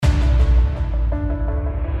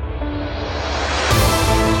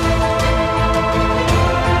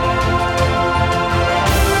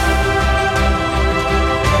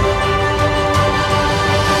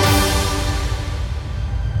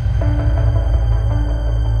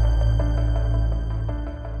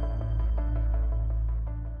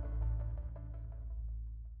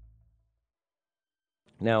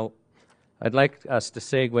Now, I'd like us to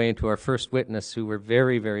segue into our first witness, who we're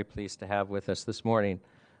very, very pleased to have with us this morning,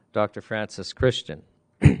 Dr. Francis Christian.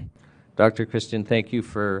 Dr. Christian, thank you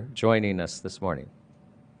for joining us this morning.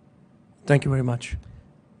 Thank you very much.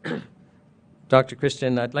 Dr.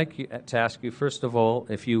 Christian, I'd like to ask you, first of all,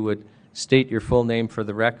 if you would state your full name for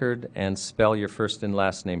the record and spell your first and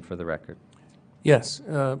last name for the record. Yes,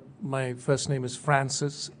 my first name is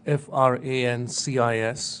Francis,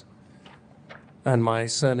 Francis, and my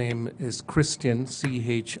surname is Christian,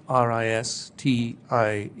 Christian.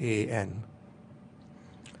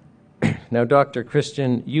 Now, Dr.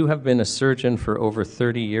 Christian, you have been a surgeon for over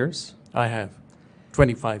 30 years? I have.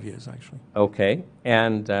 25 years, actually. Okay,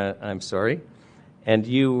 and I'm sorry. And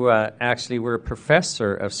you actually were a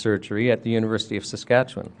professor of surgery at the University of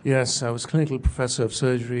Saskatchewan. Yes, I was clinical professor of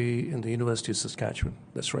surgery in the University of Saskatchewan.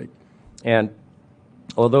 That's right. And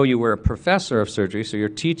although you were a professor of surgery, so you're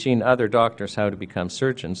teaching other doctors how to become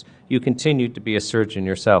surgeons, you continued to be a surgeon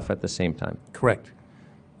yourself at the same time. Correct.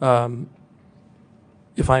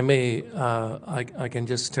 If I may, I can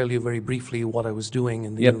just tell you very briefly what I was doing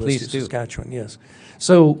in the University of Saskatchewan. Yes.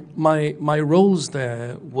 So my roles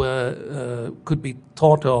there were could be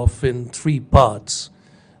thought of in three parts.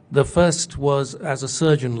 The first was as a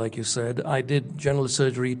surgeon, like you said. I did general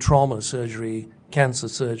surgery, trauma surgery, cancer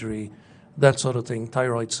surgery, that sort of thing,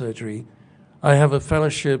 thyroid surgery. I have a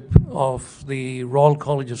fellowship of the Royal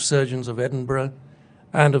College of Surgeons of Edinburgh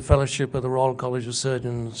and a fellowship of the Royal College of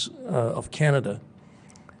Surgeons of Canada.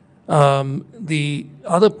 The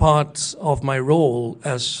other parts of my role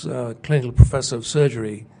as clinical professor of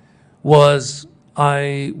surgery was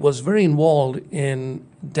I was very involved in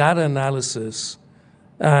data analysis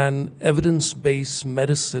and evidence-based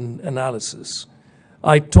medicine analysis.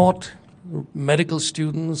 I taught medical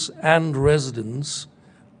students and residents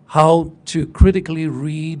how to critically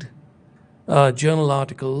read journal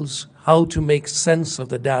articles, how to make sense of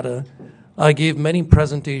the data. I gave many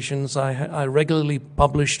presentations. I regularly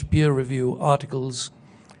published peer review articles.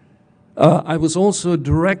 I was also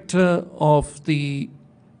director of the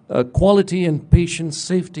Quality and Patient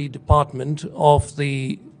Safety Department of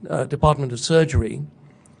the Department of Surgery.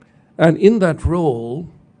 And in that role,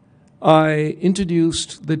 I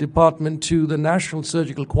introduced the department to the National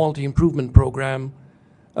Surgical Quality Improvement Program,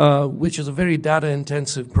 which is a very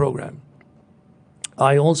data-intensive program.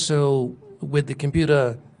 I also, with the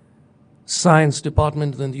Computer Science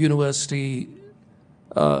Department in the university,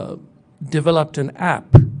 developed an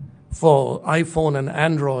app for iPhone and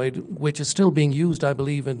Android, which is still being used, I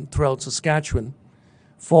believe, throughout Saskatchewan,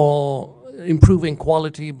 for improving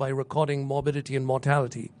quality by recording morbidity and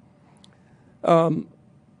mortality. In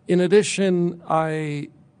addition,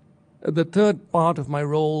 the third part of my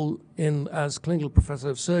role as clinical professor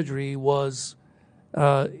of surgery was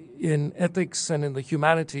in ethics and in the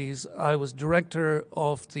humanities. I was director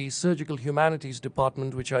of the Surgical Humanities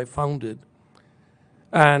Department, which I founded,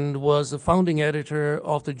 and was the founding editor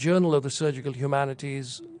of the Journal of the Surgical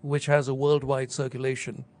Humanities, which has a worldwide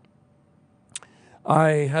circulation.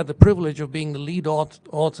 I had the privilege of being the lead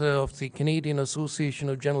author of the Canadian Association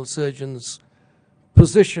of General Surgeons'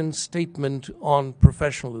 position statement on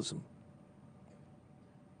professionalism.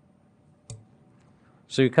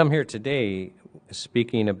 So you come here today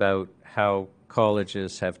speaking about how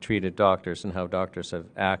colleges have treated doctors and how doctors have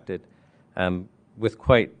acted with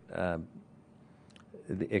quite the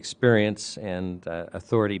experience and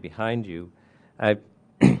authority behind you. I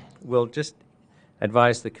will just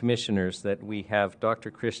advise the commissioners that we have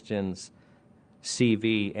Dr. Christian's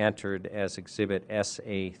CV entered as Exhibit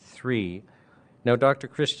SA3. Now, Dr.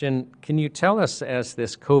 Christian, can you tell us, as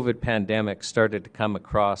this COVID pandemic started to come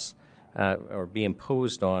across or be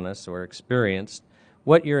imposed on us or experienced,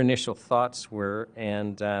 what your initial thoughts were,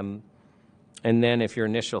 and then if your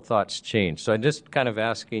initial thoughts changed? So I'm just kind of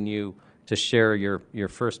asking you to share your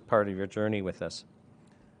first part of your journey with us.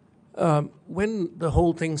 When the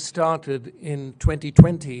whole thing started in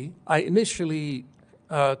 2020, I initially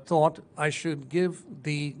thought I should give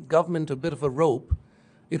the government a bit of a rope.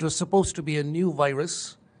 It was supposed to be a new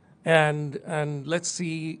virus, and let's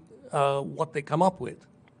see what they come up with.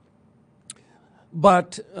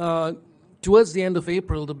 But towards the end of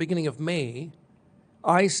April, the beginning of May,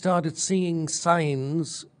 I started seeing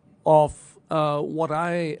signs of what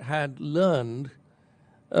I had learned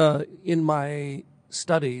in my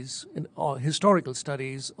studies, historical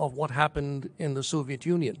studies of what happened in the Soviet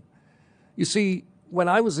Union. You see, when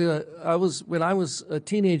I was a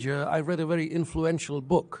teenager, I read a very influential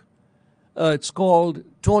book. It's called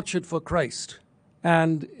Tortured for Christ,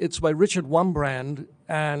 and it's by Richard Wurmbrand,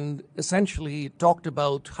 and essentially it talked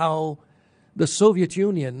about how the Soviet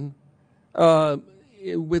Union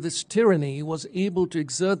with its tyranny, was able to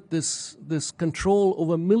exert this control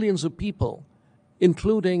over millions of people,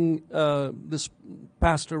 including this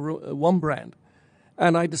Pastor Wombrand.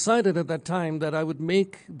 And I decided at that time that I would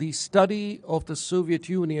make the study of the Soviet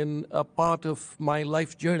Union a part of my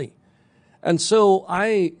life journey. And so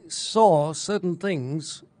I saw certain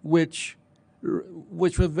things which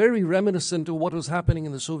were very reminiscent of what was happening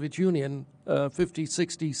in the Soviet Union 50,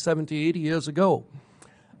 60, 70, 80 years ago.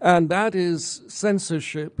 And that is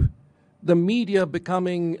censorship, the media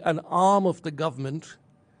becoming an arm of the government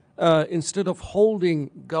instead of holding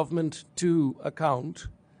government to account.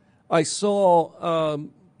 I saw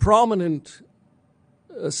prominent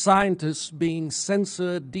scientists being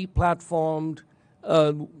censored, deplatformed.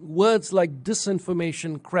 Words like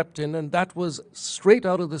disinformation crept in, and that was straight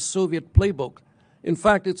out of the Soviet playbook. In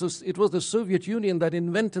fact, it was the Soviet Union that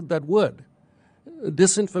invented that word.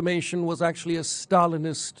 Disinformation was actually a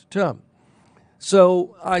Stalinist term.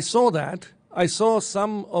 So I saw that. I saw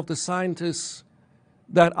some of the scientists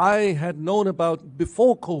that I had known about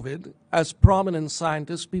before COVID as prominent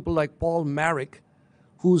scientists, people like Paul Marik,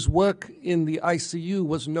 whose work in the ICU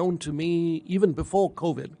was known to me even before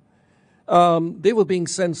COVID. They were being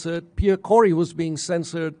censored. Pierre Corey was being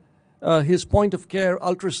censored. His point-of-care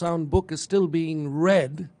ultrasound book is still being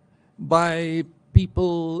read by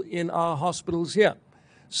people in our hospitals here.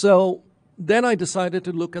 So then I decided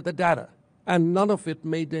to look at the data, and none of it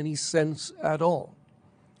made any sense at all.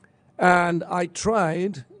 And I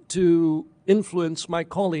tried to influence my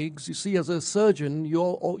colleagues. You see, as a surgeon,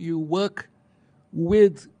 you work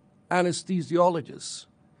with anesthesiologists.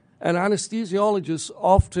 And anesthesiologists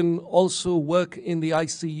often also work in the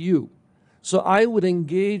ICU. So I would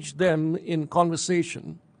engage them in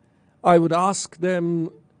conversation. I would ask them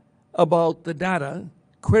about the data,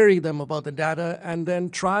 query them about the data, and then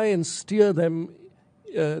try and steer them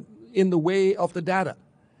in the way of the data.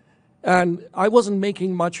 And I wasn't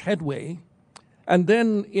making much headway. And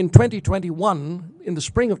then in 2021, in the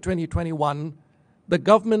spring of 2021, the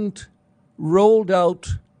government rolled out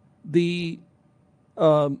the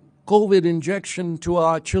COVID injection to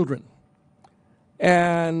our children.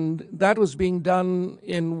 And that was being done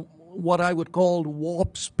in what I would call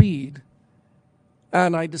warp speed.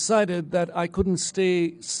 And I decided that I couldn't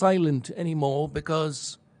stay silent anymore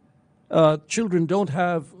because children don't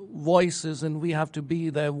have voices and we have to be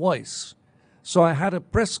their voice. So I had a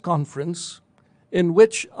press conference in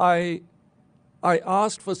which I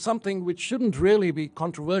asked for something which shouldn't really be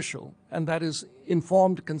controversial, and that is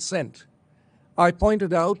informed consent. I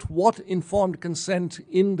pointed out what informed consent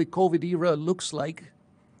in the COVID era looks like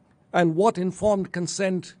and what informed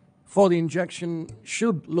consent for the injection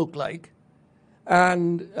should look like.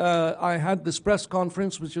 And I had this press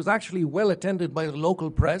conference, which was actually well attended by the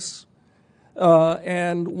local press.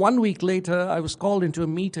 And 1 week later, I was called into a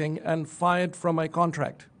meeting and fired from my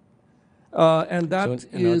contract. And that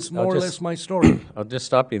is more or less my story. I'll just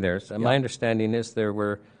stop you there. So my understanding is there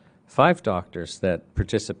were 5 doctors that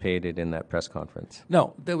participated in that press conference.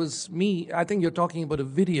 No, there was me. I think you're talking about a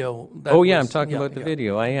video. I'm talking about the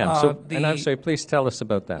video. I am. And I'm sorry, please tell us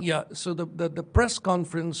about that. Yeah, so the press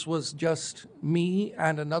conference was just me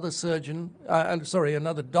and another surgeon,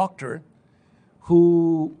 another doctor,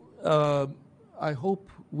 who I hope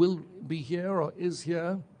will be here or is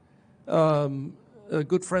here. A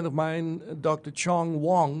good friend of mine, Dr. Chong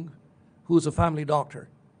Wong, who's a family doctor,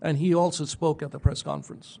 and he also spoke at the press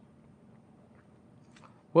conference.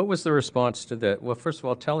 What was the response to the, well, first of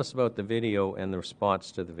all, tell us about the video and the response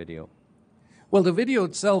to the video. Well, the video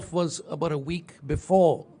itself was about a week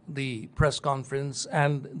before the press conference,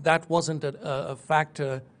 and that wasn't a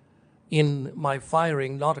factor in my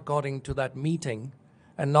firing, not according to that meeting,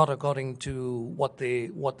 and not according to what they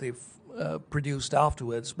produced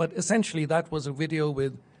afterwards. But essentially, that was a video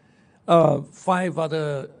with 5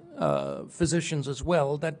 other physicians as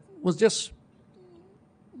well that was just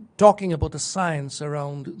talking about the science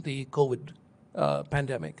around the COVID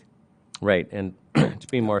pandemic. Right, and to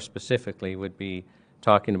be more specifically, would be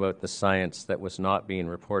talking about the science that was not being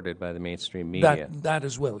reported by the mainstream media. That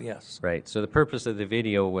as well, yes. Right, so the purpose of the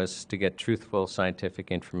video was to get truthful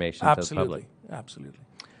scientific information to the public. Absolutely.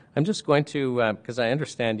 I'm just going to, because I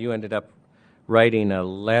understand you ended up writing a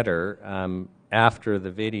letter after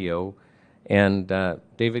the video, and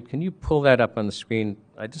David, can you pull that up on the screen?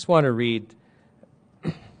 I just want to read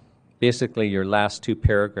basically your last 2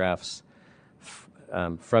 paragraphs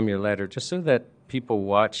from your letter, just so that people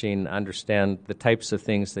watching understand the types of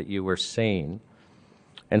things that you were saying.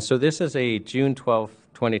 And so this is a June 12,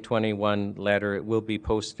 2021 letter. It will be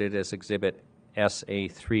posted as Exhibit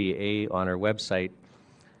SA3A on our website.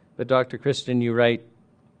 But Dr. Christian, you write,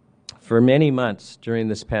 For many months during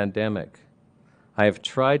this pandemic, I have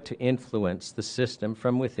tried to influence the system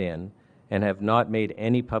from within and have not made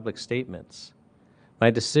any public statements. My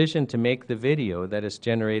decision to make the video that has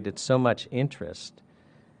generated so much interest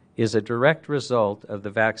is a direct result of the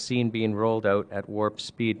vaccine being rolled out at warp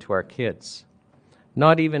speed to our kids.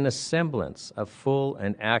 Not even a semblance of full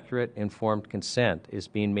and accurate informed consent is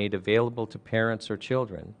being made available to parents or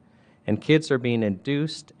children, and kids are being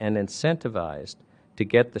induced and incentivized to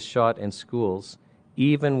get the shot in schools,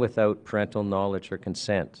 even without parental knowledge or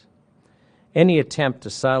consent. Any attempt to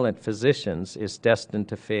silence physicians is destined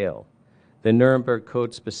to fail. The Nuremberg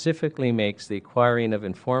Code specifically makes the acquiring of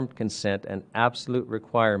informed consent an absolute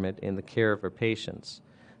requirement in the care of our patients.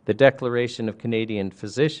 The Declaration of Canadian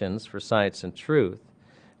Physicians for Science and Truth,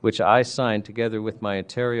 which I signed together with my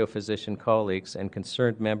Ontario physician colleagues and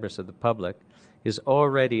concerned members of the public, is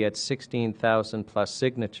already at 16,000 plus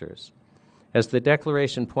signatures. As the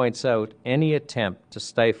Declaration points out, any attempt to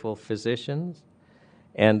stifle physicians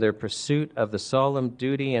and their pursuit of the solemn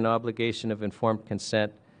duty and obligation of informed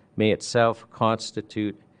consent may itself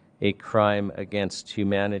constitute a crime against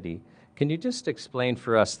humanity. Can you just explain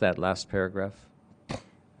for us that last paragraph?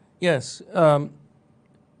 Yes.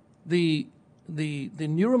 The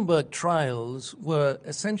Nuremberg trials were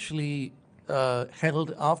essentially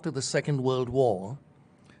held after the Second World War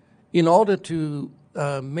in order to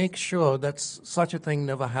make sure that such a thing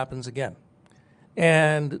never happens again.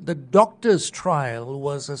 And the doctor's trial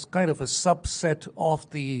was as kind of a subset of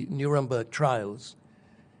the Nuremberg trials.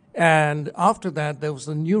 And after that, there was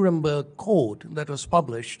the Nuremberg Code that was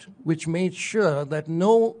published, which made sure that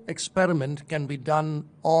no experiment can be done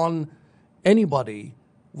on anybody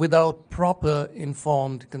without proper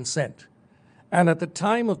informed consent. And at the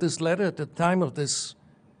time of this letter, at the time of this,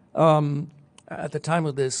 the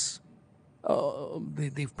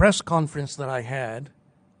press conference that I had,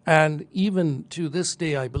 and even to this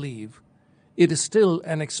day, I believe, it is still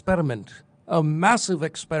an experiment, a massive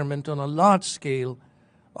experiment on a large scale,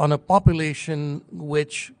 on a population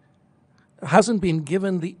which hasn't been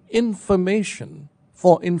given the information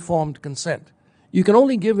for informed consent. You can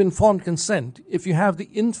only give informed consent if you have the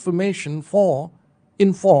information for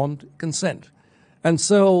informed consent. And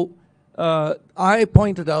so I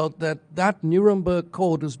pointed out that that Nuremberg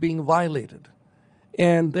Code is being violated,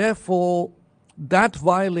 and therefore that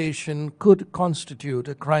violation could constitute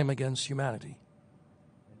a crime against humanity.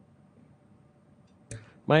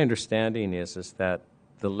 My understanding is that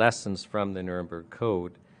the lessons from the Nuremberg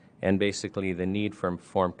Code and basically the need for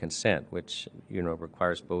informed consent, which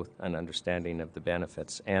requires both an understanding of the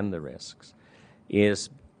benefits and the risks,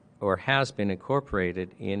 is or has been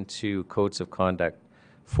incorporated into codes of conduct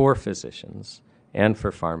for physicians and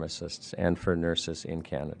for pharmacists and for nurses in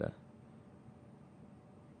Canada.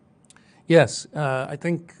 Yes, I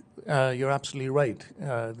think you're absolutely right.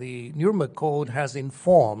 The Nuremberg Code has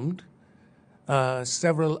informed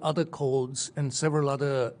several other codes and several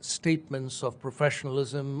other statements of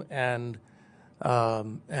professionalism and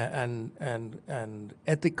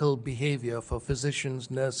ethical behavior for physicians,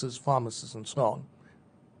 nurses, pharmacists, and so on.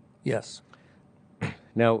 Yes.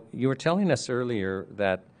 Now, you were telling us earlier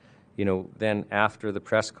that, then after the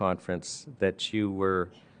press conference that you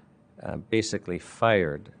were basically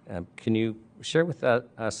fired. Can you share with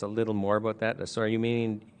us a little more about that? So are you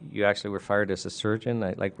meaning you actually were fired as a surgeon?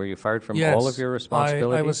 Were you fired from all of your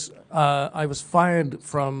responsibilities? I was fired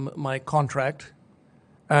from my contract,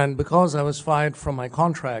 and because I was fired from my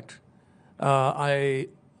contract, I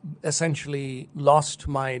essentially lost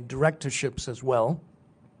my directorships as well.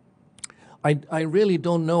 I really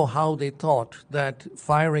don't know how they thought that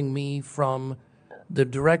firing me from the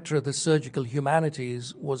director of the surgical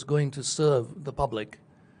humanities was going to serve the public.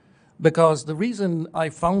 Because the reason I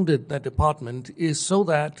founded that department is so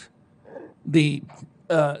that the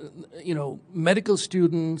medical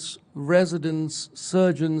students, residents,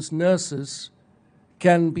 surgeons, nurses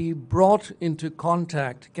can be brought into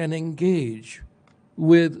contact, can engage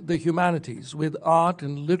with the humanities, with art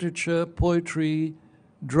and literature, poetry,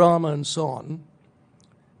 drama, and so on.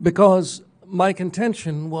 Because my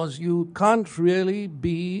contention was you can't really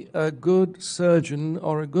be a good surgeon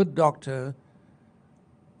or a good doctor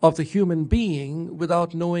of the human being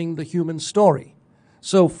without knowing the human story.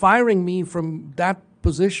 So firing me from that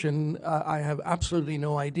position, I have absolutely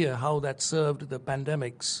no idea how that served the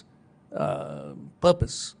pandemic's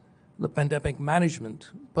purpose, the pandemic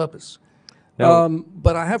management purpose. No.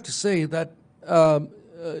 But I have to say that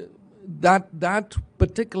that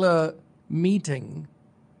particular meeting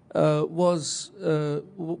was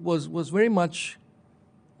very much.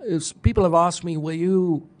 People have asked me, were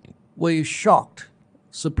you shocked,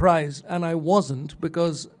 surprised? And I wasn't,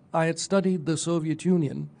 because I had studied the Soviet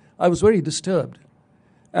Union, I was very disturbed.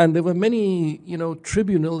 And there were many,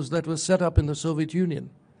 tribunals that were set up in the Soviet Union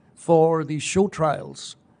for the show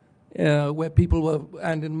trials, where people were,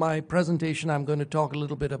 and in my presentation, I'm going to talk a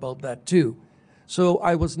little bit about that too. So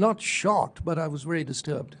I was not shocked, but I was very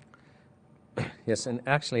disturbed. Yes, and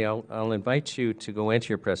actually, I'll invite you to go into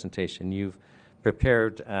your presentation. You've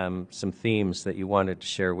prepared some themes that you wanted to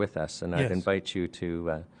share with us, and I'd invite you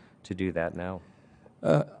to do that now.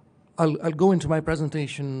 I'll go into my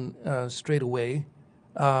presentation straight away,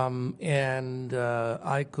 and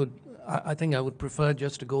I think I would prefer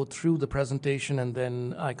just to go through the presentation, and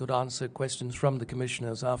then I could answer questions from the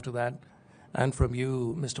commissioners after that, and from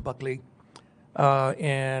you, Mr. Buckley.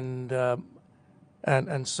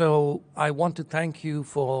 And so I want to thank you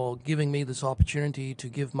for giving me this opportunity to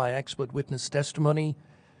give my expert witness testimony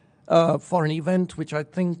for an event which I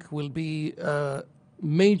think will be a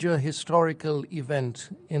major historical event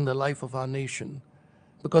in the life of our nation.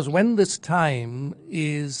 Because when this time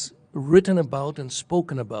is written about and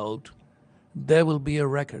spoken about, there will be a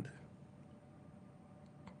record.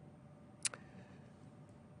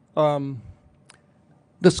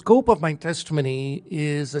 The scope of my testimony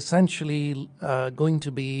is essentially going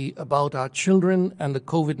to be about our children and the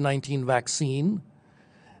COVID-19 vaccine,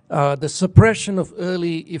 the suppression of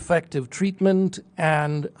early effective treatment,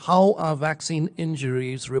 and how our vaccine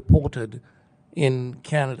injuries reported in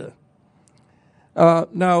Canada.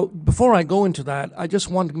 Now, before I go into that, I just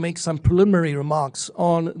want to make some preliminary remarks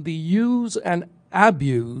on the use and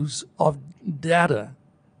abuse of data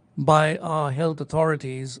by our health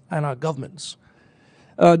authorities and our governments.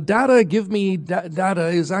 Data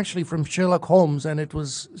is actually from Sherlock Holmes, and it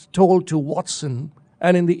was told to Watson.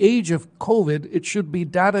 And in the age of COVID, it should be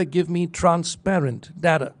data, give me transparent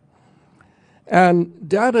data. And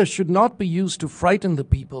data should not be used to frighten the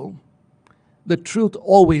people. The truth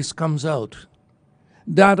always comes out.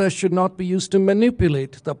 Data should not be used to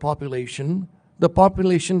manipulate the population. The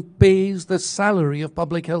population pays the salary of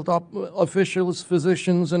public health officials,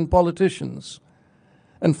 physicians, and politicians.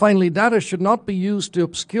 And finally, data should not be used to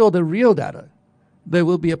obscure the real data. There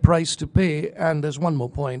will be a price to pay, and there's one more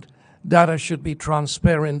point. Data should be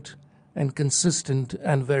transparent and consistent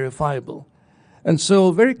and verifiable. And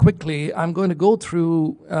so very quickly, I'm going to go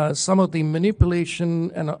through some of the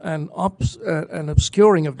manipulation and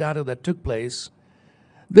obscuring of data that took place.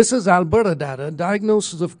 This is Alberta data,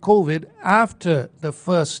 diagnosis of COVID after the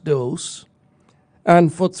first dose.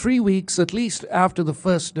 And for 3 weeks, at least after the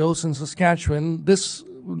first dose in Saskatchewan, this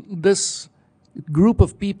group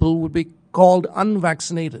of people would be called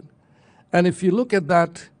unvaccinated. And if you look at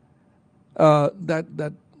that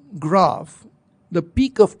graph, the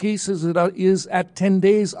peak of cases is at 10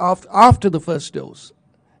 days after the first dose.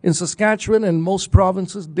 In Saskatchewan and most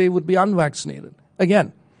provinces, they would be unvaccinated.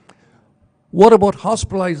 Again, what about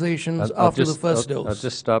hospitalizations after the first dose? I'll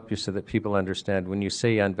just stop you so that people understand. When you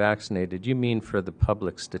say unvaccinated, you mean for the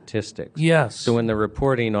public statistics. Yes. So when they're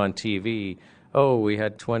reporting on TV, we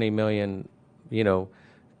had 20 million,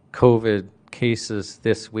 COVID cases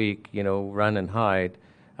this week, run and hide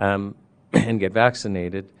and get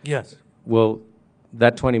vaccinated. Yes. Well,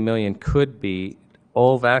 that 20 million could be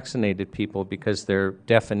all vaccinated people because their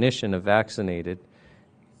definition of vaccinated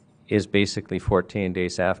is basically 14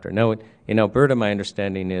 days after. Now, in Alberta, my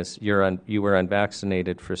understanding is you were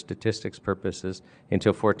unvaccinated for statistics purposes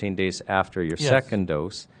until 14 days after your second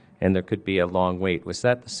dose, and there could be a long wait. Was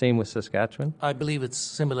that the same with Saskatchewan? I believe it's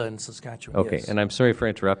similar in Saskatchewan. Okay, yes. And I'm sorry for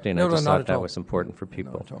interrupting. I just thought that was important for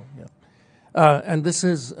people. Not at all, yeah. And this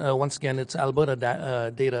is, once again, it's Alberta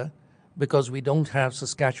data, because we don't have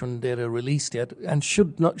Saskatchewan data released yet. And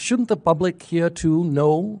shouldn't the public here too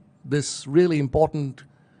know this really important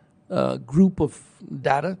group of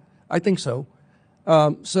data? I think so.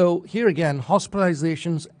 So here again,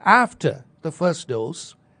 hospitalizations after the first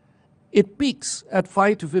dose, it peaks at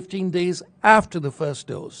 5 to 15 days after the first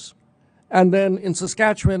dose. And then in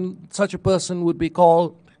Saskatchewan, such a person would be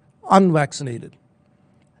called unvaccinated.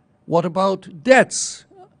 What about deaths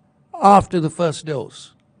after the first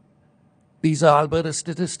dose? These are Alberta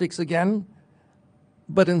statistics again,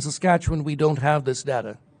 but in Saskatchewan, we don't have this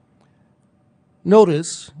data.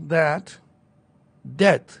 Notice that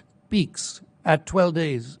death peaks at 12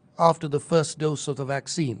 days after the first dose of the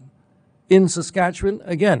vaccine. In Saskatchewan,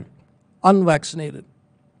 again, unvaccinated.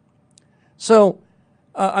 So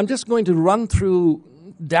I'm just going to run through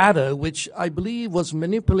data which I believe was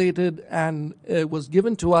manipulated and was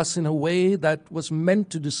given to us in a way that was meant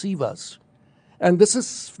to deceive us. And this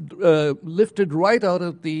is lifted right out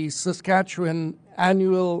of the Saskatchewan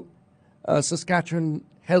annual Saskatchewan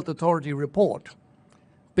Health Authority report,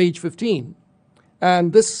 page 15.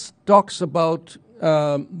 And this talks about,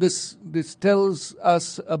 this tells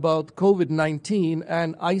us about COVID-19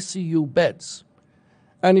 and ICU beds.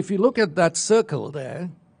 And if you look at that circle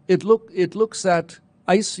there, it looks at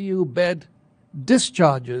ICU bed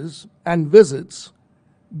discharges and visits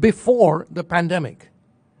before the pandemic.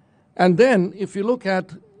 And then if you look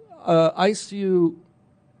at ICU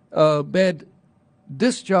bed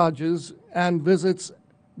discharges and visits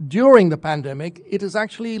during the pandemic, it is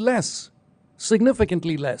actually less,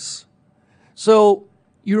 significantly less. So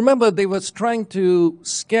you remember they were trying to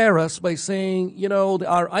scare us by saying, you know,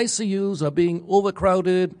 our ICUs are being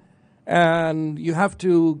overcrowded and you have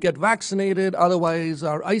to get vaccinated, otherwise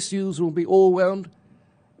our ICUs will be overwhelmed.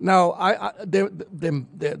 Now,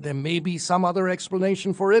 there may be some other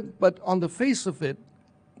explanation for it, but on the face of it,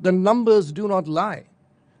 the numbers do not lie.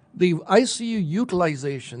 The ICU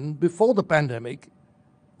utilization before the pandemic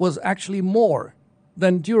was actually more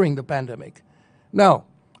than during the pandemic. Now,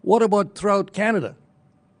 what about throughout Canada?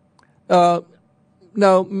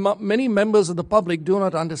 Many members of the public do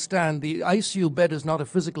not understand the ICU bed is not a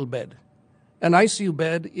physical bed. An ICU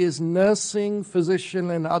bed is nursing, physician,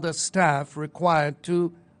 and other staff required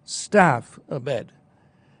to staff a bed.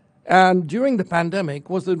 And during the pandemic,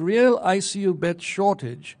 was the real ICU bed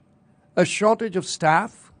shortage a shortage of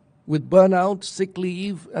staff with burnout, sick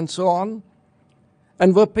leave, and so on?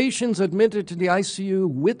 And were patients admitted to the ICU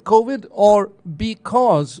with COVID or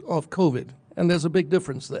because of COVID? And there's a big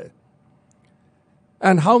difference there.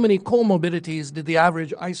 And how many comorbidities did the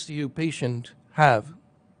average ICU patient have?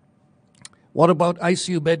 What about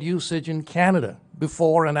ICU bed usage in Canada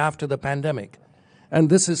before and after the pandemic? And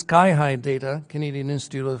this is CIHI data, Canadian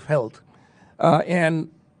Institute of Health. And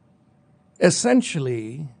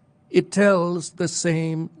essentially, it tells the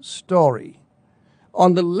same story.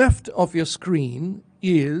 On the left of your screen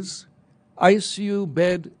is ICU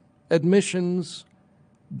bed admissions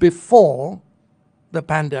before the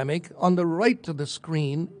pandemic. On the right of the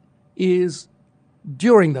screen is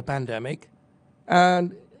during the pandemic.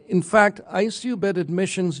 And in fact, ICU bed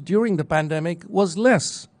admissions during the pandemic was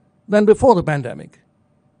less than before the pandemic.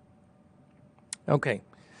 Okay,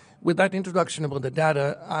 with that introduction about the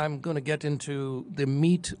data, I'm going to get into the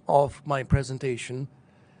meat of my presentation.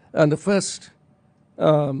 And the first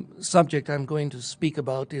subject I'm going to speak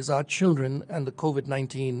about is our children and the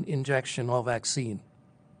COVID-19 injection or vaccine.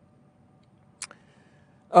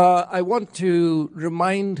 I want to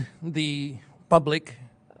remind the public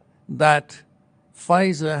that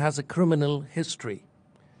Pfizer has a criminal history.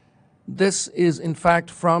 This is, in fact,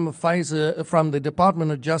 from Pfizer, from the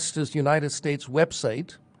Department of Justice United States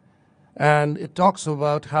website, and it talks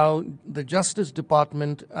about how the Justice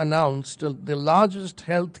Department announced the largest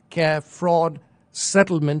healthcare fraud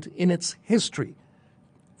settlement in its history.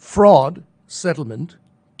 Fraud settlement,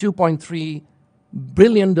 $2.3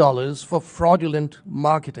 billion for fraudulent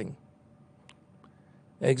marketing.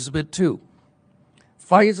 Exhibit 2.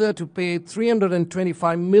 Pfizer to pay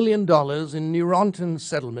 $325 million in Neurontin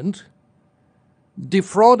settlement,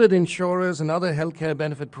 defrauded insurers and other healthcare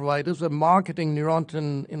benefit providers by marketing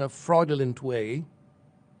Neurontin in a fraudulent way.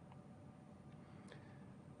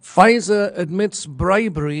 Pfizer admits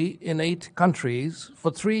bribery in 8 countries.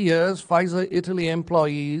 For 3 years, Pfizer Italy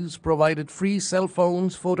employees provided free cell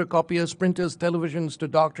phones, photocopiers, printers, televisions to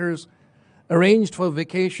doctors, arranged for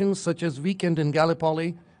vacations such as weekend in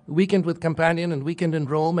Gallipoli, weekend with companion, and weekend in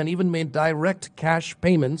Rome, and even made direct cash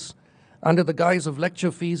payments under the guise of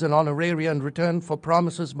lecture fees and honoraria in return for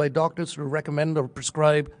promises by doctors to recommend or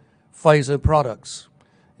prescribe Pfizer products.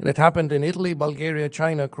 And it happened in Italy, Bulgaria,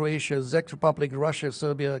 China, Croatia, Czech Republic, Russia,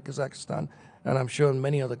 Serbia, Kazakhstan, and I'm sure in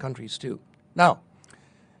many other countries too. Now,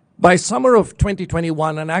 by summer of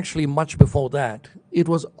 2021, and actually much before that, it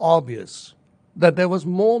was obvious that there was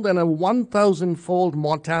more than a 1,000-fold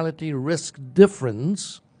mortality risk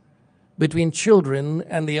difference between children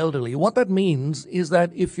and the elderly. What that means is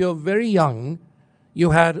that if you're very young,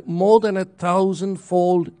 you had more than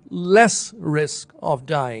 1,000-fold less risk of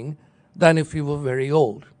dying than if you were very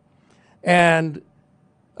old. And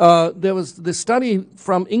there was this study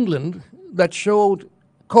from England that showed,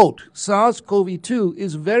 quote, SARS-CoV-2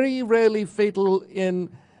 is very rarely fatal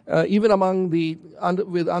in even among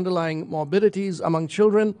with underlying morbidities among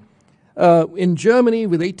children. In Germany,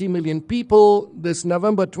 with 80 million people, this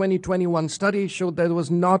November 2021 study showed there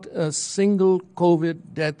was not a single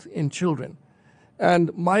COVID death in children.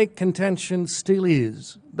 And my contention still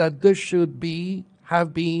is that this should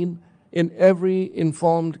have been in every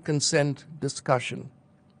informed consent discussion.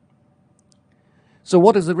 So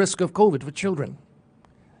what is the risk of COVID for children?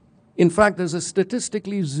 In fact, there's a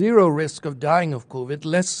statistically zero risk of dying of COVID,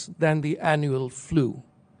 less than the annual flu.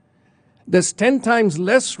 There's 10 times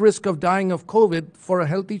less risk of dying of COVID for a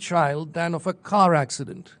healthy child than of a car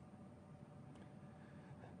accident.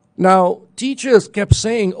 Now, teachers kept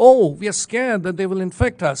saying, oh, we are scared that they will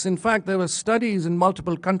infect us. In fact, there were studies in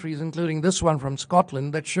multiple countries, including this one from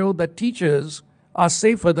Scotland, that showed that teachers are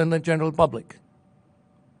safer than the general public.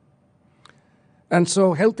 And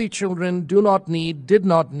so healthy children did not need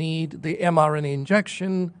the mRNA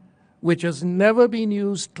injection, which has never been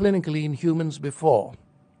used clinically in humans before.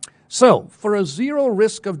 So, for a zero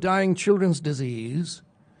risk of dying children's disease,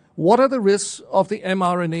 what are the risks of the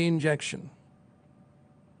mRNA injection?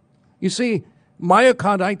 You see,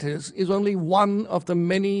 myocarditis is only one of the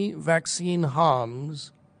many vaccine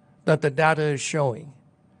harms that the data is showing.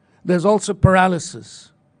 There's also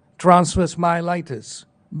paralysis, transverse myelitis,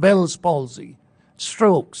 Bell's palsy,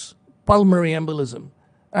 strokes, pulmonary embolism,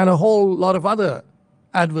 and a whole lot of other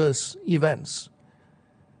adverse events.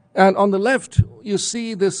 And on the left, you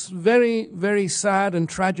see this very, very sad and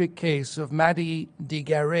tragic case of Maddie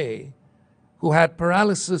DeGaray, who had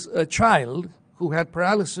paralysis, a child who had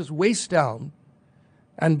paralysis waist down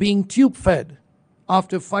and being tube fed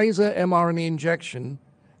after Pfizer mRNA injection.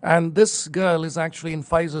 And this girl is actually in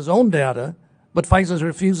Pfizer's own data, but Pfizer's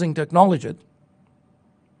refusing to acknowledge it.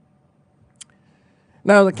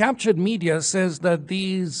 Now, the captured media says that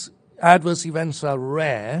these adverse events are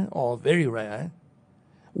rare or very rare.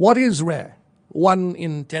 What is rare? 1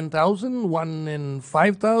 in 10,000, 1 in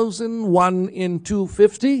 5,000, 1 in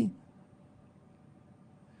 250?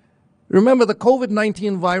 Remember, the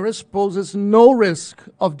COVID-19 virus poses no risk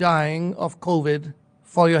of dying of COVID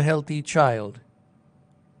for your healthy child.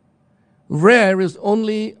 Rare is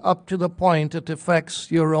only up to the point it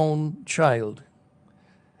affects your own child.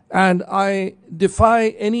 And I defy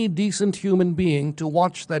any decent human being to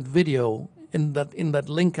watch that video in that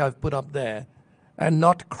link I've put up there and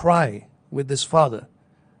not cry with this father,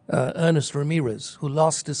 Ernest Ramirez, who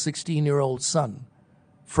lost his 16-year-old son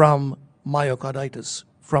from myocarditis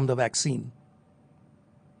from the vaccine.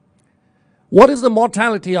 What is the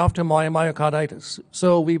mortality after myocarditis?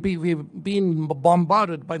 So we've been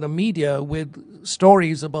bombarded by the media with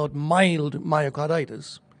stories about mild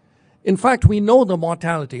myocarditis. In fact, we know the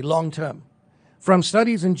mortality long term from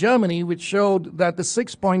studies in Germany, which showed that the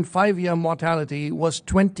 6.5-year mortality was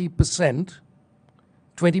 20%.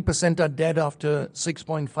 20% are dead after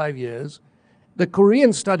 6.5 years. The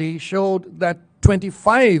Korean study showed that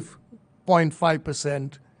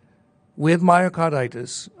 25.5% with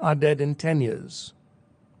myocarditis are dead in 10 years.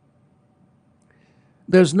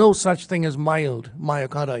 There's no such thing as mild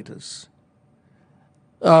myocarditis.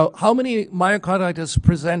 How many myocarditis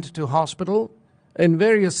present to hospital? In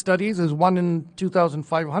various studies, there's 1 in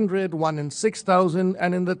 2,500, 1 in 6,000,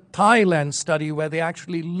 and in the Thailand study where they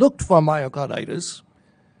actually looked for myocarditis,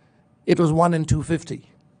 it was 1 in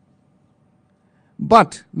 250.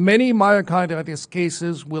 But many myocarditis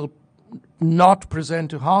cases will not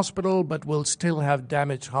present to hospital, but will still have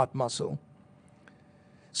damaged heart muscle.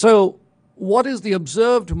 So what is the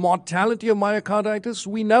observed mortality of myocarditis?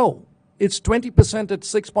 We know. It's 20% at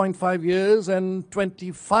 6.5 years and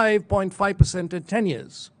 25.5% at 10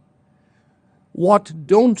 years. What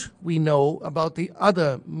don't we know about the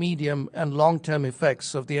other medium and long-term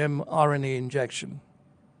effects of the mRNA injection?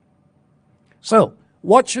 So,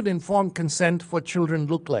 what should informed consent for children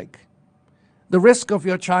look like? The risk of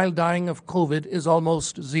your child dying of COVID is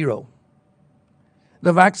almost zero.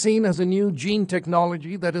 The vaccine has a new gene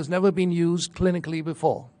technology that has never been used clinically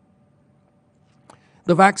before.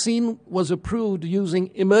 The vaccine was approved using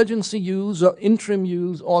emergency use or interim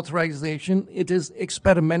use authorization. It is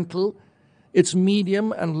experimental. Its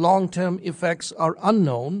medium and long-term effects are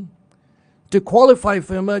unknown. To qualify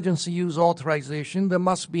for emergency use authorization, there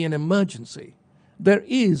must be an emergency. There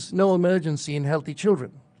is no emergency in healthy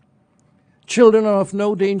children. Children are of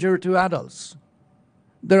no danger to adults.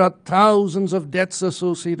 There are thousands of deaths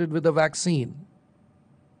associated with the vaccine.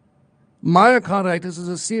 Myocarditis is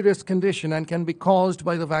a serious condition and can be caused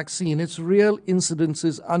by the vaccine. Its real incidence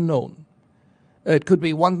is unknown. It could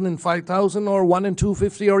be 1 in 5,000 or 1 in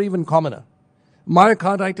 250 or even commoner.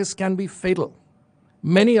 Myocarditis can be fatal.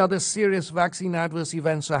 Many other serious vaccine adverse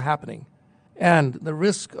events are happening, and the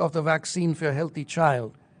risk of the vaccine for a healthy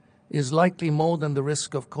child is likely more than the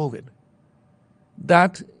risk of COVID.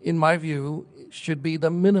 That, in my view, should be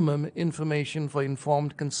the minimum information for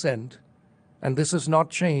informed consent, and this has not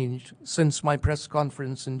changed since my press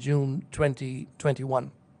conference in June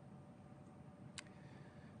 2021.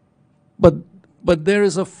 But there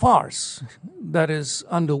is a farce that is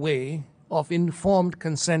underway of informed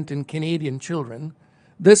consent in Canadian children.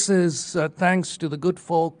 This is thanks to the good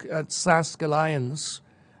folk at Sask Alliance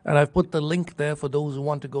And I've put the link there for those who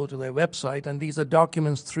want to go to their website. And these are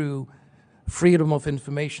documents through Freedom of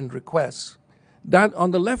Information requests. That on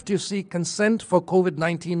the left, you see consent for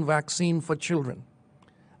COVID-19 vaccine for children.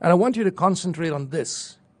 And I want you to concentrate on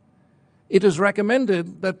this. It is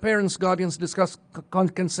recommended that parents, guardians discuss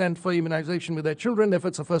consent for immunization with their children.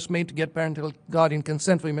 Efforts are first made to get parental guardian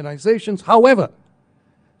consent for immunizations. However,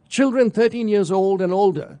 children 13 years old and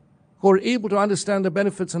older who are able to understand the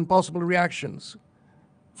benefits and possible reactions.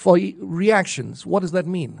 For reactions, what does that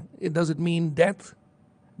mean? Does it mean death?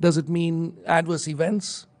 Does it mean adverse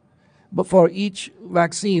events? But for each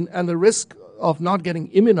vaccine and the risk of not getting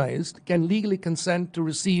immunized can legally consent to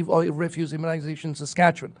receive or refuse immunization in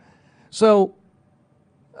Saskatchewan. So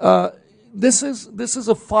this is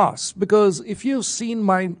a farce, because if you've seen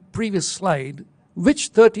my previous slide,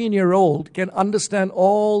 which 13-year-old can understand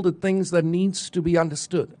all the things that needs to be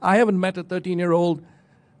understood? I haven't met a 13-year-old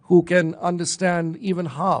who can understand even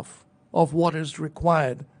half of what is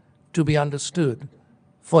required to be understood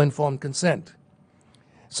for informed consent.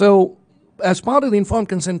 So as part of the informed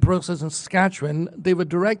consent process in Saskatchewan, they were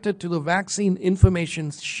directed to the vaccine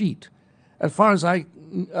information sheet. As far as I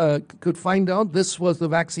could find out, this was the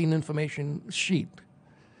vaccine information sheet.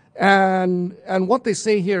 And what they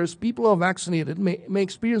say here is people who are vaccinated may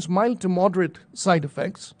experience mild to moderate side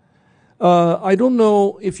effects. I don't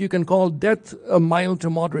know if you can call death a mild to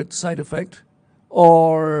moderate side effect,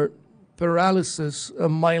 or paralysis a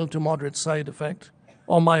mild to moderate side effect,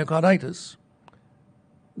 or myocarditis.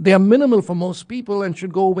 They are minimal for most people and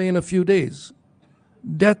should go away in a few days.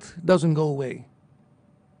 Death doesn't go away.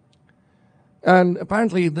 And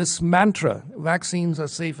apparently this mantra, vaccines are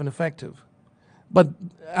safe and effective. But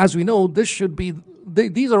as we know, these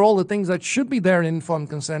are all the things that should be there in informed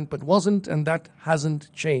consent, but wasn't, and that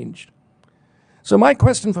hasn't changed. So my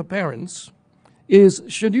question for parents is,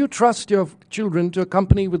 should you trust your children to a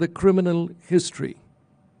company with a criminal history?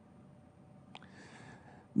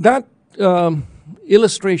 That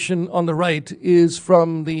illustration on the right is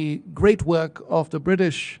from the great work of the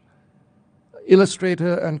British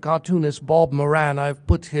illustrator and cartoonist Bob Moran. I've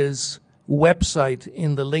put his website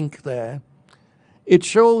in the link there. It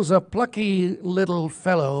shows a plucky little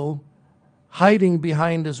fellow hiding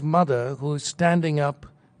behind his mother, who is standing up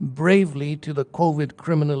bravely to the COVID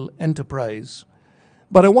criminal enterprise.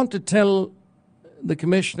 But I want to tell the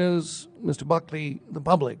commissioners, Mr. Buckley, the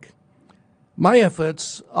public, my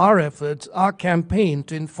efforts, our campaign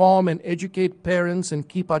to inform and educate parents and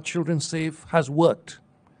keep our children safe has worked.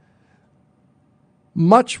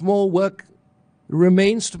 Much more work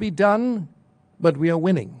remains to be done, but we are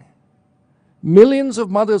winning. Millions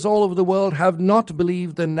of mothers all over the world have not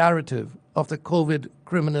believed the narrative of the COVID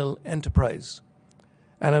criminal enterprise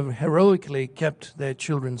and have heroically kept their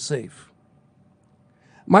children safe.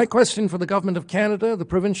 My question for the Government of Canada, the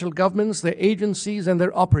provincial governments, their agencies and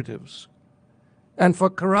their operatives, and for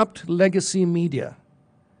corrupt legacy media: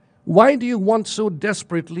 why do you want so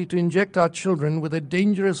desperately to inject our children with a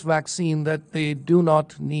dangerous vaccine that they do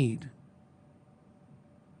not need?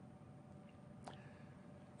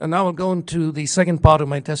 And now I'll go into the second part of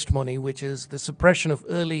my testimony, which is the suppression of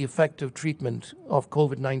early effective treatment of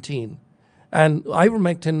COVID-19. And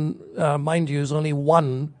ivermectin, mind you, is only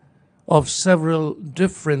one of several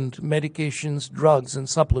different medications, drugs, and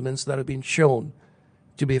supplements that have been shown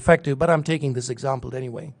to be effective, but I'm taking this example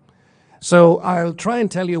anyway. So I'll try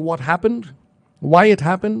and tell you what happened, why it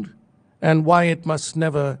happened, and why it must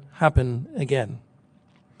never happen again.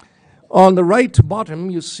 On the right bottom,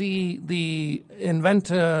 you see the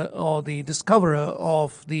inventor or the discoverer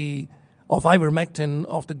of ivermectin,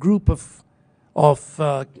 of the group of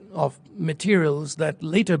materials that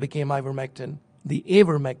later became ivermectin, the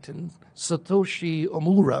avermectin, Satoshi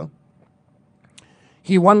Omura.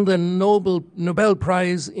 He won the Nobel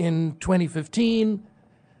Prize in 2015.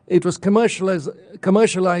 It was commercialized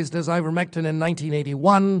as ivermectin in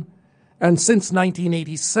 1981, and since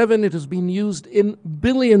 1987 it has been used in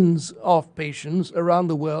billions of patients around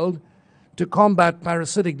the world to combat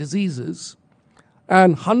parasitic diseases,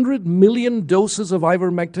 and 100 million doses of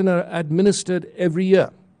ivermectin are administered every year.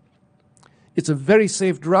 It's a very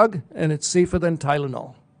safe drug, and it's safer than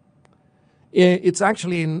Tylenol. It's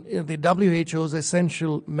actually in the WHO's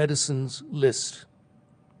essential medicines list.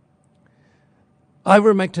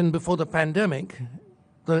 Ivermectin, before the pandemic,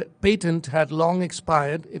 the patent had long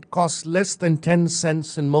expired. It costs less than 10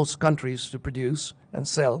 cents in most countries to produce and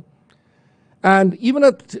sell. And even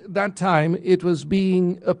at that time, it was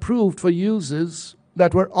being approved for uses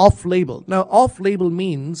that were off-label. Now, off-label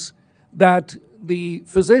means that the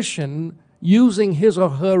physician, using his or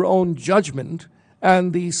her own judgment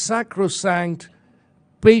and the sacrosanct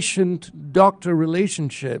patient-doctor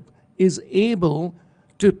relationship is able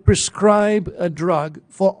to prescribe a drug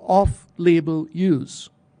for off-label use.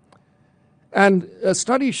 And a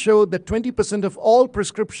study showed that 20% of all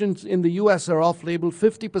prescriptions in the US are off-label,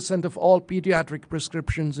 50% of all pediatric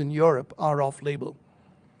prescriptions in Europe are off-label.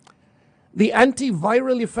 The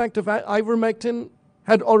antiviral effect of ivermectin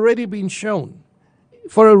had already been shown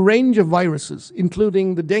for a range of viruses,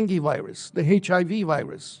 including the dengue virus, the HIV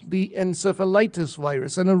virus, the encephalitis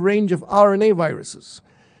virus, and a range of RNA viruses.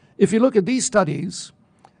 If you look at these studies,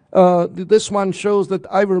 this one shows that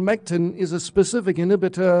ivermectin is a specific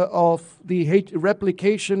inhibitor of the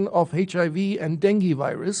replication of HIV and dengue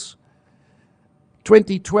virus.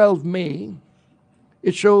 2012 May,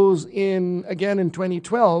 it shows again in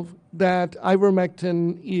 2012 that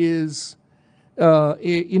ivermectin is an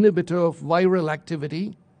inhibitor of viral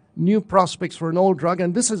activity, new prospects for an old drug,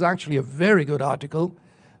 and this is actually a very good article,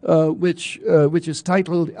 which is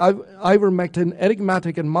titled "Ivermectin,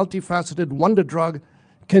 Enigmatic and Multifaceted Wonder Drug,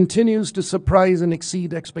 Continues to Surprise and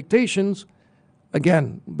Exceed Expectations,"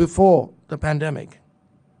 again, before the pandemic.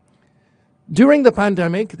 During the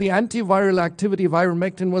pandemic, the antiviral activity of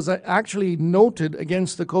ivermectin was actually noted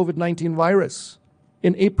against the COVID-19 virus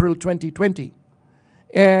in April 2020.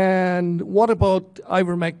 And what about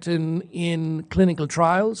ivermectin in clinical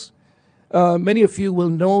trials? Many of you will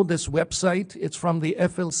know this website. It's from the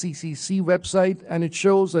FLCCC website, and it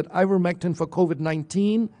shows that ivermectin for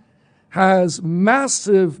COVID-19 has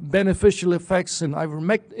massive beneficial effects in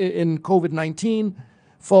COVID-19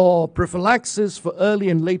 for prophylaxis, for early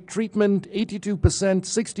and late treatment, 82%,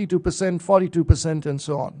 62%, 42%, and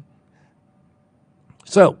so on.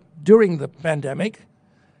 So, during the pandemic,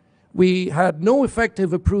 we had no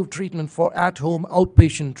effective approved treatment for at-home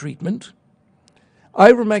outpatient treatment.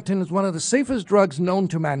 Ivermectin is one of the safest drugs known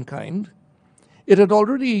to mankind. It had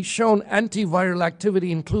already shown antiviral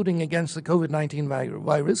activity, including against the COVID-19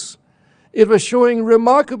 virus. It was showing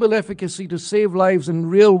remarkable efficacy to save lives in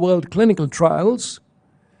real-world clinical trials.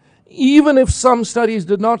 Even if some studies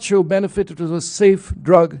did not show benefit, it was a safe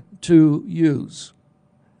drug to use.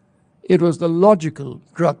 It was the logical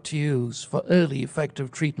drug to use for early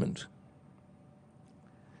effective treatment.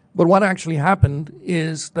 But what actually happened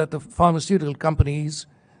is that the pharmaceutical companies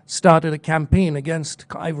started a campaign against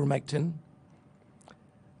ivermectin.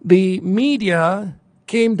 The media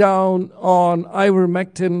came down on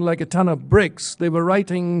ivermectin like a ton of bricks. They were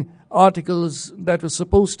writing articles that were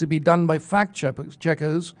supposed to be done by fact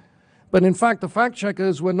checkers, but in fact the fact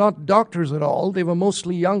checkers were not doctors at all. They were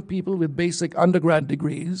mostly young people with basic undergrad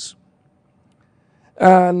degrees.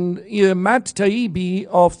 And Matt Taibbi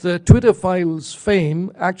of the Twitter Files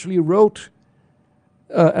fame actually wrote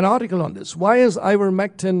an article on this. Why has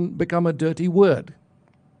ivermectin become a dirty word?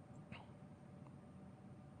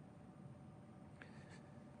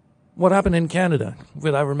 What happened in Canada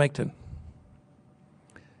with ivermectin?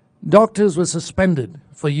 Doctors were suspended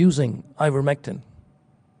for using ivermectin.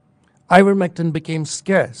 Ivermectin became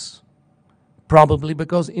scarce, probably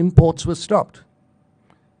because imports were stopped.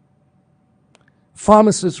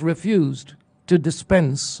 Pharmacists refused to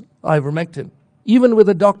dispense ivermectin, even with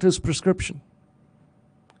a doctor's prescription.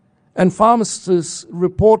 And pharmacists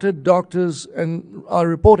reported doctors and are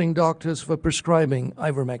reporting doctors for prescribing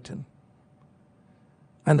ivermectin.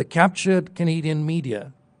 And the captured Canadian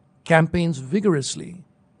media campaigns vigorously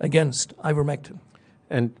against ivermectin.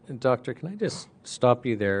 And doctor, can I just stop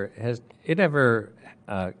you there? Has it ever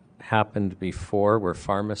happened before where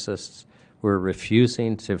pharmacists were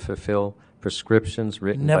refusing to fulfill prescriptions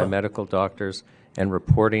written by medical doctors and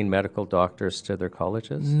reporting medical doctors to their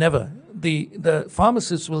colleges? Never. The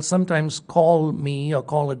pharmacists will sometimes call me or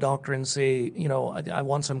call a doctor and say, I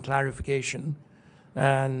want some clarification.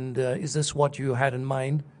 And is this what you had in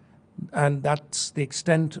mind? And that's the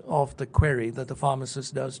extent of the query that the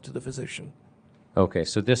pharmacist does to the physician. Okay,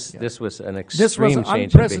 so this was an extreme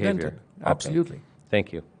change in behavior. Okay. Absolutely.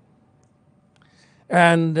 Thank you.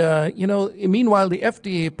 And, meanwhile, the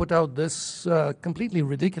FDA put out this completely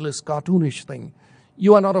ridiculous, cartoonish thing.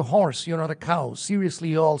 You are not a horse, you're not a cow. Seriously,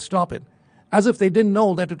 you all stop it. As if they didn't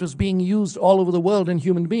know that it was being used all over the world in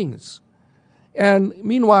human beings. And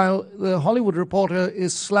meanwhile, the Hollywood Reporter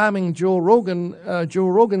is slamming Joe Rogan. Joe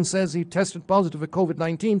Rogan says he tested positive for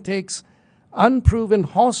COVID-19, takes unproven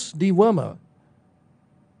horse dewormer.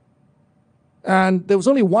 And there was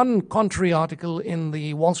only one contrary article in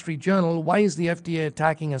the Wall Street Journal. Why is the FDA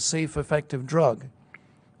attacking a safe, effective drug?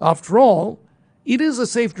 After all, it is a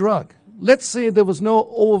safe drug. Let's say there was no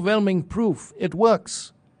overwhelming proof it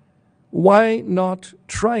works. Why not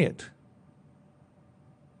try it?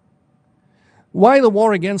 Why the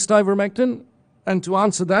war against ivermectin? And to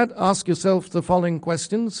answer that, ask yourself the following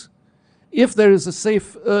questions. If there is a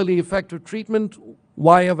safe, early, effective treatment,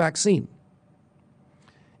 why a vaccine?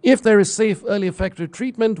 If there is safe, early, effective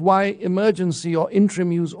treatment, why emergency or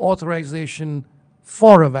interim use authorization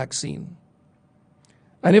for a vaccine?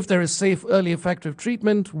 And if there is safe, early, effective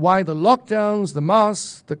treatment, why the lockdowns, the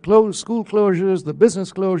masks, the school closures, the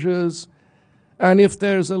business closures? And if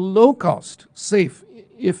there's a low-cost, safe,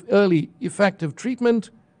 early, effective treatment,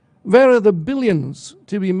 where are the billions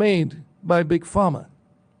to be made by Big Pharma?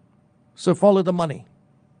 So follow the money.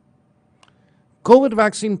 COVID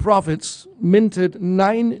vaccine profits minted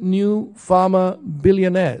 9 new pharma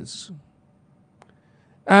billionaires.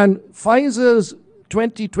 And Pfizer's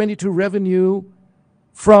 2022 revenue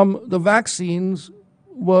from the vaccines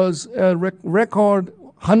was a record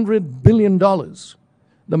 $100 billion.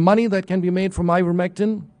 The money that can be made from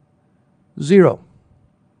ivermectin, zero.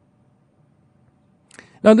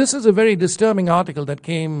 Now, this is a very disturbing article that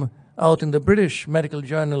came out in the British Medical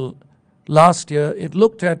Journal last year. It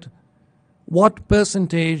looked at what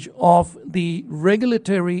percentage of the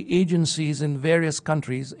regulatory agencies in various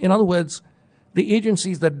countries, in other words, the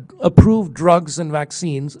agencies that approve drugs and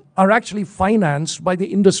vaccines, are actually financed by the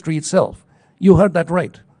industry itself. You heard that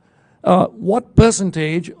right. What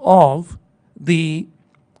percentage of the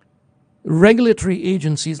regulatory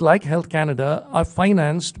agencies like Health Canada are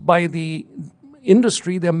financed by the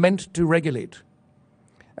industry they're meant to regulate?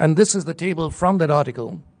 And this is the table from that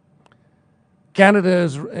article. Canada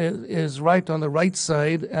is right on the right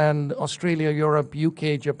side, and Australia, Europe,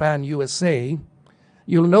 UK, Japan, USA.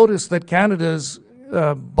 You'll notice that Canada's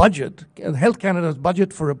budget, Health Canada's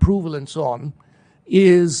budget for approval and so on,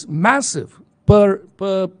 is massive per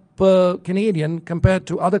Canadian compared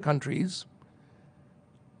to other countries.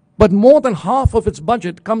 But more than half of its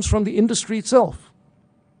budget comes from the industry itself.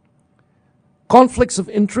 Conflicts of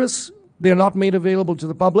interest, they're not made available to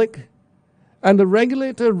the public. And the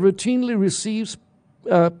regulator routinely receives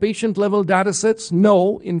patient-level data sets?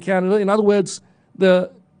 No, in Canada. In other words,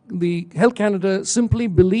 the Health Canada simply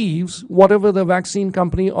believes whatever the vaccine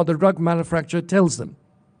company or the drug manufacturer tells them.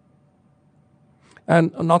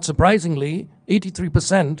 And not surprisingly,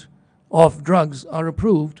 83% of drugs are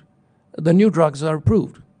approved. The new drugs are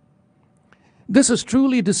approved. This is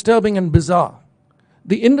truly disturbing and bizarre.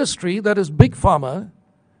 The industry, that is Big Pharma,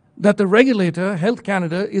 that the regulator, Health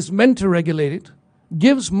Canada, is meant to regulate it,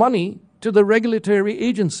 gives money to the regulatory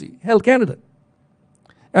agency, Health Canada.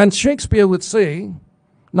 And Shakespeare would say,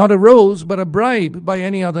 not a rose, but a bribe by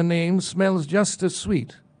any other name smells just as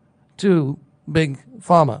sweet to Big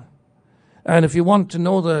Pharma. And if you want to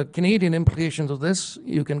know the Canadian implications of this,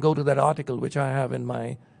 you can go to that article, which I have in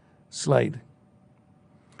my slide.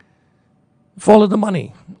 Follow the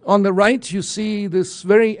money. On the right, you see this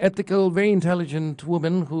very ethical, very intelligent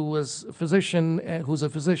woman who was a physician, who's a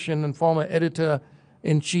physician and former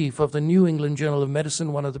editor-in-chief of the New England Journal of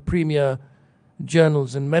Medicine, one of the premier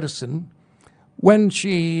journals in medicine. When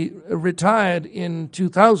she retired in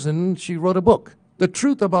 2000, she wrote a book, The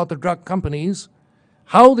Truth About the Drug Companies,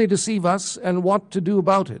 How They Deceive Us and What to Do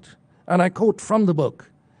About It. And I quote from the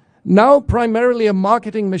book, "Now primarily a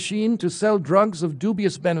marketing machine to sell drugs of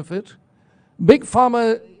dubious benefit, Big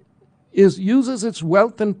Pharma uses its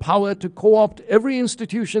wealth and power to co-opt every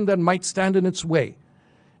institution that might stand in its way,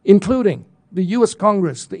 including the US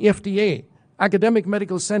Congress, the FDA, academic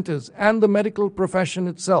medical centers, and the medical profession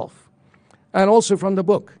itself." And also from the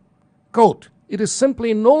book, quote, "It is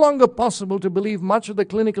simply no longer possible to believe much of the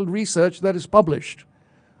clinical research that is published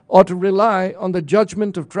or to rely on the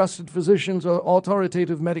judgment of trusted physicians or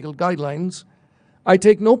authoritative medical guidelines. I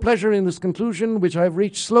take no pleasure in this conclusion, which I have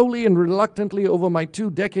reached slowly and reluctantly over my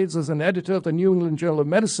 2 decades as an editor of the New England Journal of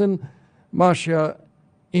Medicine, Marcia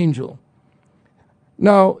Angel."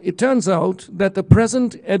 Now, it turns out that the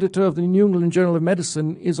present editor of the New England Journal of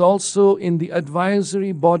Medicine is also in the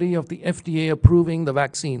advisory body of the FDA approving the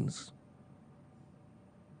vaccines.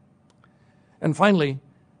 And finally,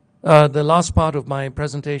 the last part of my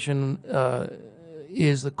presentation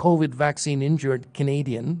is the COVID vaccine injured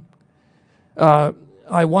Canadian.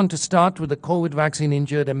 I want to start with the COVID vaccine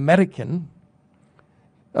injured American.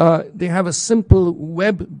 They have a simple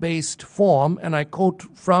web-based form, and I quote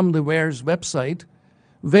from the VAERS website.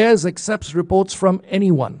 VAERS accepts reports from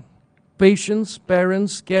anyone. Patients,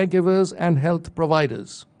 parents, caregivers, and health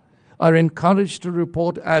providers are encouraged to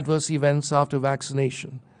report adverse events after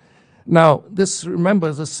vaccination. Now, this, remember,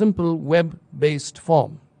 is a simple web-based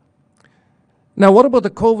form. Now, what about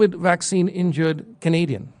the COVID vaccine injured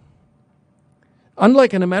Canadian?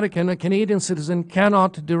 Unlike an American, a Canadian citizen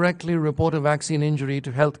cannot directly report a vaccine injury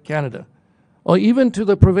to Health Canada or even to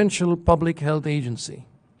the provincial public health agency.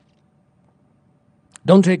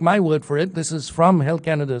 Don't take my word for it. This is from Health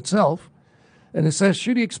Canada itself. And it says,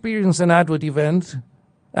 should you experience an adverse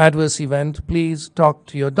event, please talk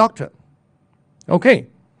to your doctor. Okay,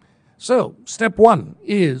 so step one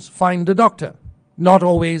is find a doctor. Not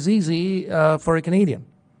always easy for a Canadian.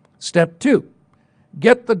 Step two,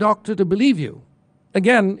 get the doctor to believe you.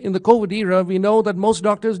 Again, in the COVID era, we know that most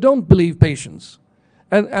doctors don't believe patients.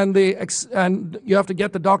 And you have to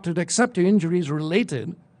get the doctor to accept your injuries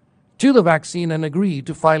related to the vaccine and agree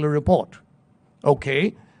to file a report.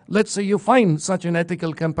 Okay, let's say you find such an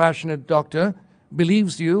ethical, compassionate doctor,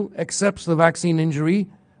 believes you, accepts the vaccine injury,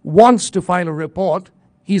 wants to file a report.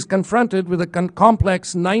 He's confronted with a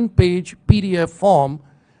complex 9-page PDF form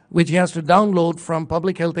which he has to download from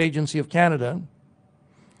Public Health Agency of Canada.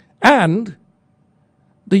 And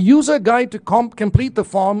the user guide to complete the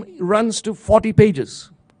form runs to 40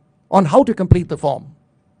 pages on how to complete the form.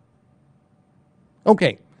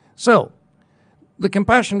 Okay, so the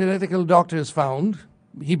compassionate ethical doctor is found.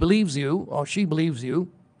 He believes you, or she believes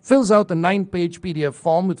you, fills out the 9-page PDF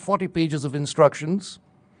form with 40 pages of instructions.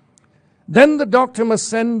 Then the doctor must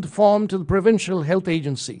send form to the provincial health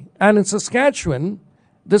agency. And in Saskatchewan,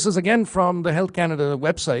 this is again from the Health Canada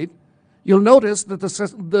website, you'll notice that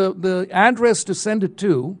the address to send it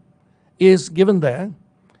to is given there,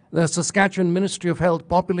 the Saskatchewan Ministry of Health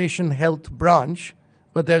Population Health Branch,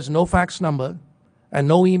 but there's no fax number and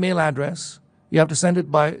no email address. You have to send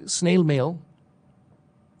it by snail mail.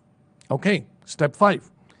 Okay, step 5.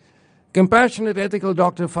 Compassionate ethical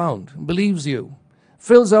doctor found, believes you,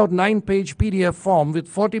 fills out 9-page PDF form with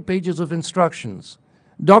 40 pages of instructions.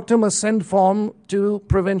 Doctor must send form to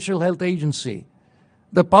provincial health agency.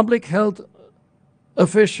 The public health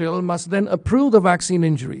official must then approve the vaccine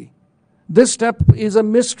injury. This step is a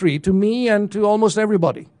mystery to me and to almost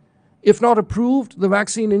everybody. If not approved, the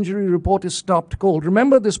vaccine injury report is stopped cold.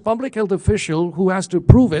 Remember, this public health official who has to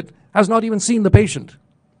approve it has not even seen the patient.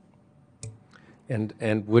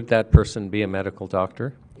 And would that person be a medical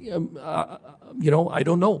doctor? I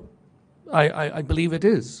don't know. I believe it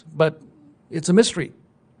is, but it's a mystery.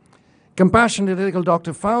 Compassionate ethical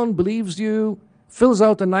doctor found, believes you, fills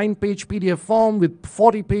out the 9-page PDF form with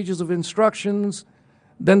 40 pages of instructions.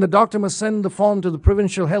 Then the doctor must send the form to the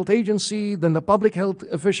provincial health agency. Then the public health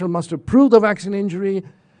official must approve the vaccine injury.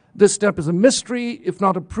 This step is a mystery. If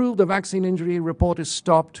not approved, the vaccine injury report is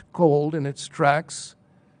stopped cold in its tracks.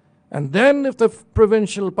 And then if the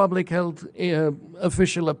provincial public health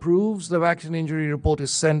official approves, the vaccine injury report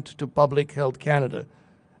is sent to Public Health Canada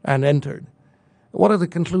and entered. What are the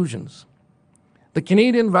conclusions? The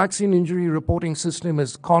Canadian vaccine injury reporting system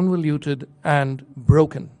is convoluted and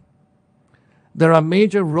broken. There are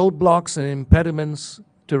major roadblocks and impediments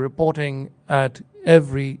to reporting at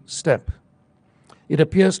every step. It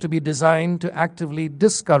appears to be designed to actively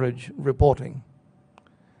discourage reporting.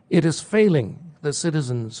 It is failing the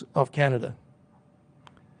citizens of Canada.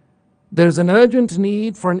 There is an urgent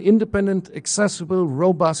need for an independent, accessible,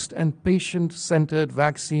 robust, and patient-centered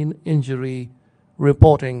vaccine injury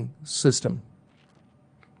reporting system.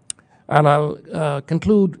 And I'll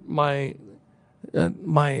conclude my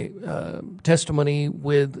testimony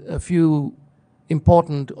with a few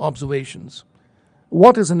important observations.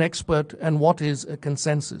 What is an expert and what is a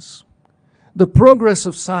consensus? The progress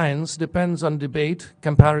of science depends on debate,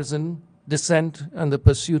 comparison, dissent, and the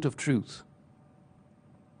pursuit of truth.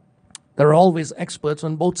 There are always experts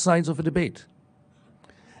on both sides of a debate.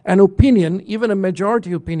 An opinion, even a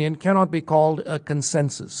majority opinion, cannot be called a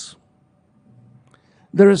consensus.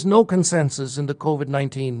 There is no consensus in the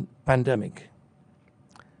COVID-19 pandemic.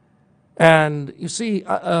 And you see,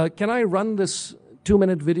 can I run this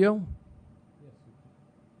 2-minute video?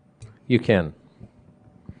 You can.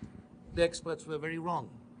 The experts were very wrong.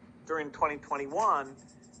 During 2021,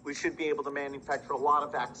 we should be able to manufacture a lot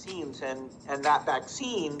of vaccines, and that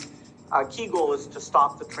vaccine, key goal is to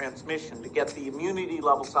stop the transmission, to get the immunity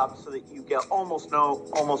levels up so that you get almost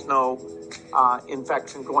no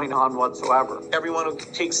infection going on whatsoever. Everyone who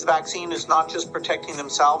takes the vaccine is not just protecting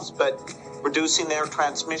themselves, but reducing their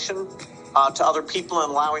transmission to other people and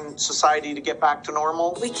allowing society to get back to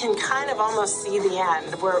normal. We can kind of almost see the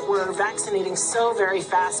end. We're vaccinating so very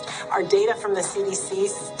fast. Our data from the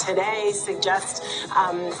CDC today suggests,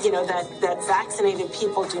 that vaccinated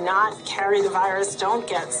people do not carry the virus, don't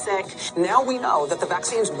get sick. Now we know that the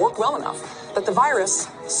vaccines work well enough that the virus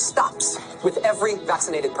stops with every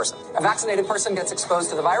vaccinated person. A vaccinated person gets exposed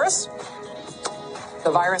to the virus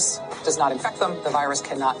does not infect them. The virus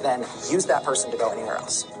cannot then use that person to go anywhere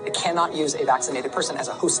else. It cannot use a vaccinated person as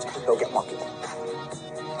a host to go get more people.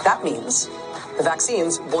 That means the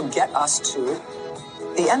vaccines will get us to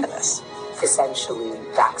the end of this. essentially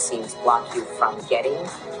vaccines block you from getting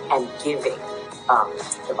and giving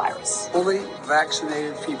the virus. Fully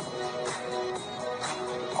vaccinated people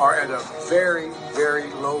are at a very,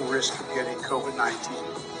 very low risk of getting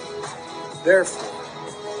COVID-19. Therefore,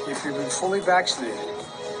 if you've been fully vaccinated,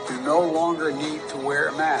 you no longer need to wear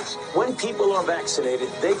a mask. When people are vaccinated,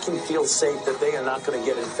 they can feel safe that they are not going to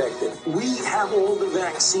get infected. We have all the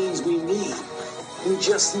vaccines we need. We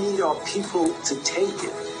just need our people to take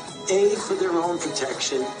it. A, for their own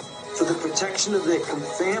protection, for the protection of their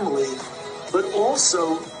family, but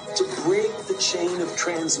also to break the chain of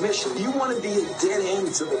transmission. You want to be a dead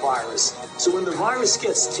end to the virus. So when the virus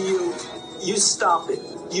gets to you, you stop it.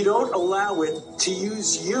 You don't allow it to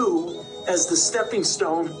use you as the stepping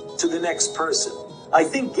stone to the next person. I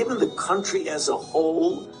think given the country as a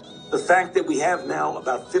whole, the fact that we have now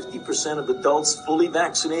about 50% of adults fully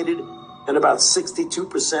vaccinated and about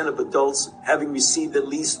 62% of adults having received at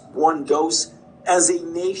least one dose, as a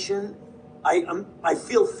nation, I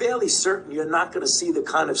feel fairly certain you're not going to see the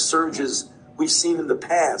kind of surges we've seen in the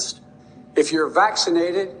past. If you're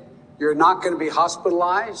vaccinated, you're not going to be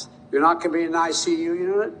hospitalized, you're not going to be in an ICU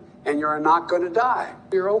unit, and you're not going to die.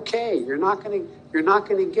 You're okay. You're not going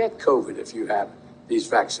to get COVID if you have these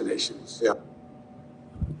vaccinations. Yeah.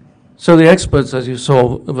 So the experts, as you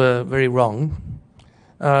saw, were very wrong.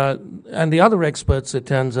 And the other experts, it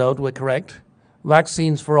turns out, were correct.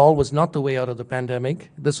 Vaccines for all was not the way out of the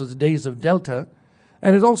pandemic. This was the days of Delta.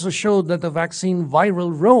 And it also showed that the vaccine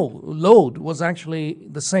viral load was actually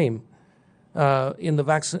the same.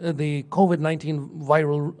 The COVID-19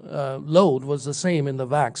 viral load was the same in the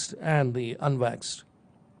vaxxed and the unvaxxed.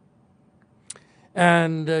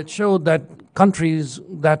 And it showed that countries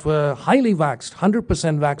that were highly vaxxed,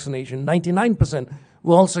 100% vaccination, 99%,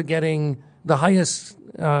 were also getting the highest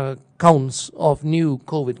counts of new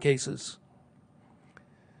COVID cases.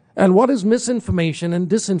 And what is misinformation and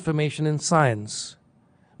disinformation in science?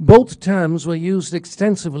 Both terms were used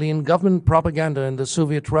extensively in government propaganda in the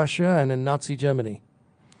Soviet Russia and in Nazi Germany.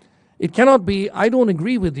 It cannot be, I don't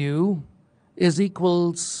agree with you,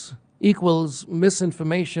 equals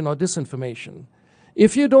misinformation or disinformation.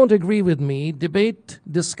 If you don't agree with me, debate,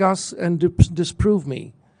 discuss, and disprove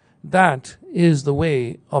me. That is the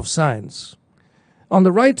way of science. On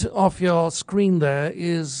the right of your screen there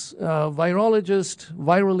is virologist,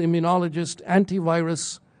 viral immunologist,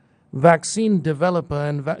 antivirus vaccine developer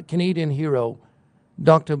and Canadian hero,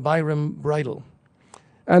 Dr. Byram Bridle.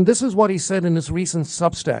 And this is what he said in his recent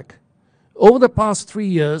Substack. Over the past 3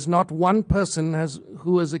 years, not one person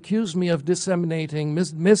who has accused me of disseminating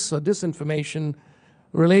mis or disinformation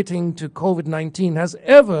relating to COVID-19 has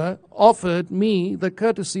ever offered me the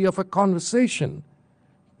courtesy of a conversation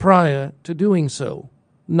prior to doing so.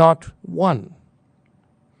 Not one.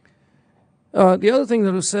 The other thing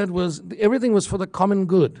that was said was everything was for the common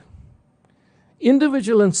good.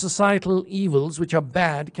 Individual and societal evils, which are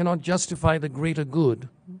bad, cannot justify the greater good,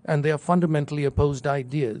 and they are fundamentally opposed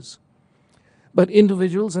ideas. But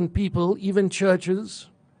individuals and people, even churches,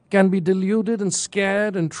 can be deluded and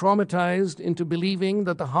scared and traumatized into believing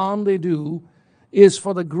that the harm they do is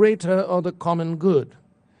for the greater or the common good.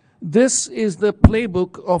 This is the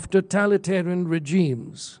playbook of totalitarian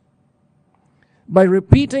regimes. By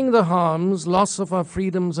repeating the harms, loss of our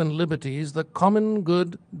freedoms and liberties, the common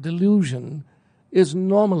good delusion is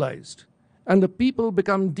normalized, and the people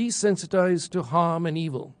become desensitized to harm and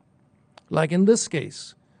evil. Like in this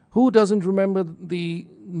case, who doesn't remember the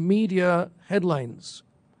media headlines?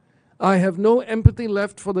 I have no empathy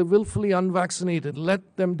left for the willfully unvaccinated.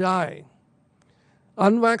 Let them die.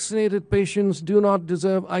 Unvaccinated patients do not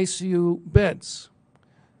deserve ICU beds.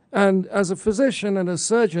 And as a physician and a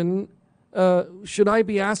surgeon, should I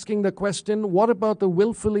be asking the question, what about the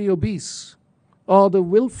willfully obese or the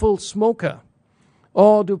willful smoker?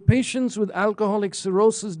 Or do patients with alcoholic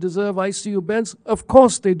cirrhosis deserve ICU beds? Of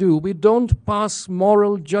course they do. We don't pass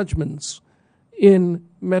moral judgments in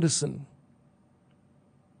medicine.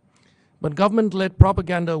 But government-led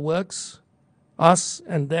propaganda works, us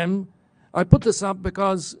and them. I put this up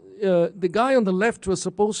because the guy on the left was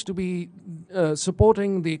supposed to be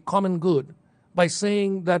supporting the common good by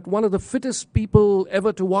saying that one of the fittest people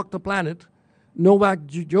ever to walk the planet, Novak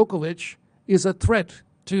Djokovic, is a threat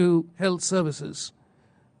to health services.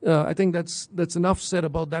 I think that's enough said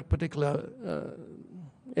about that particular.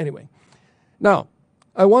 Anyway, now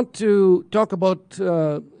I want to talk about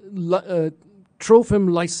Trofim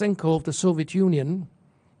Lysenko of the Soviet Union,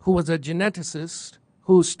 who was a geneticist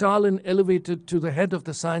who Stalin elevated to the head of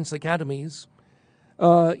the science academies.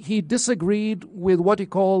 He disagreed with what he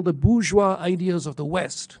called the bourgeois ideas of the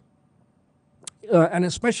West, and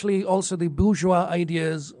especially also the bourgeois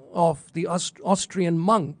ideas of the Austrian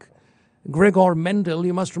monk, Gregor Mendel.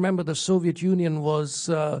 You must remember the Soviet Union was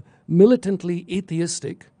militantly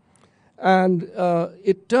atheistic. And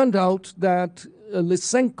it turned out that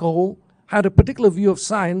Lysenko had a particular view of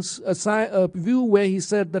science, a view where he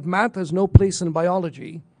said that math has no place in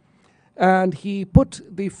biology. And he put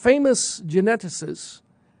the famous geneticist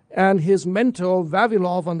and his mentor,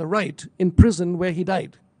 Vavilov, on the right, in prison where he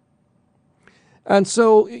died. And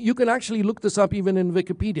so you can actually look this up even in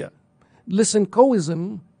Wikipedia.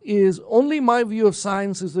 Lysenkoism is only my view of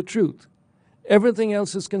science is the truth. Everything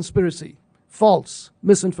else is conspiracy, false,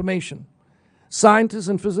 misinformation. Scientists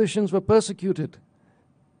and physicians were persecuted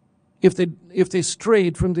if they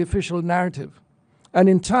strayed from the official narrative. And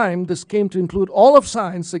in time, this came to include all of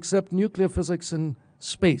science except nuclear physics and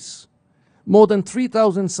space. More than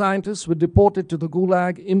 3,000 scientists were deported to the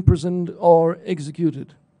Gulag, imprisoned, or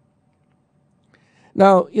executed.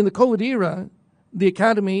 Now, in the COVID era, the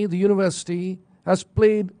academy, the university, has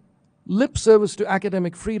played lip service to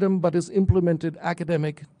academic freedom but has implemented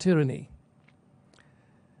academic tyranny.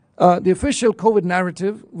 The official COVID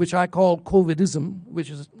narrative, which I call COVIDism, which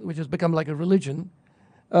has become like a religion,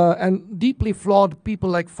 and deeply flawed people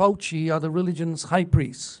like Fauci are the religion's high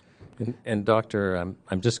priests. And Doctor,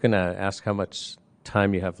 I'm just going to ask how much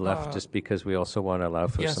time you have left, just because we also want to allow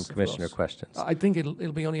for some commissioner questions. I think it'll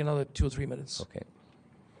be only another 2 or 3 minutes. Okay.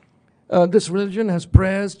 This religion has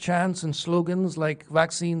prayers, chants, and slogans like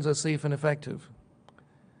vaccines are safe and effective.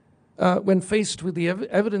 When faced with the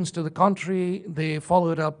evidence to the contrary, they follow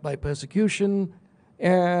it up by persecution,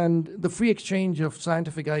 and the free exchange of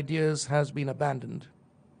scientific ideas has been abandoned.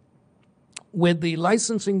 With the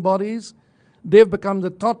licensing bodies, they've become the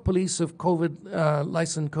thought police of COVID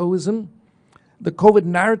Lysenkoism. The COVID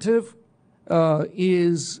narrative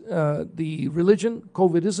is the religion,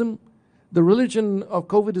 COVIDism. The religion of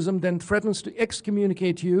COVIDism then threatens to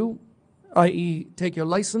excommunicate you, i.e. take your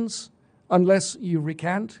license, unless you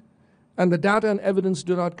recant. And the data and evidence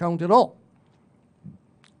do not count at all.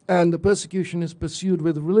 And the persecution is pursued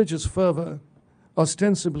with religious fervor,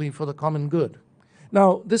 ostensibly for the common good.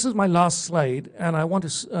 Now, this is my last slide, and I want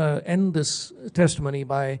to end this testimony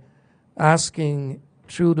by asking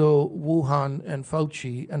Trudeau, Wuhan, and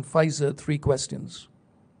Fauci, and Pfizer 3 questions.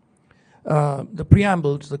 The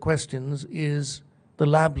preamble to the questions is the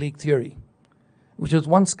lab leak theory, which was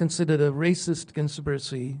once considered a racist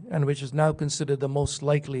conspiracy and which is now considered the most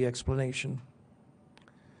likely explanation.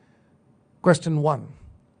 Question 1.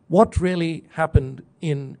 What really happened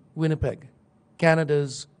in Winnipeg,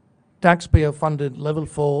 Canada's taxpayer-funded Level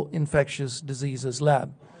 4 infectious diseases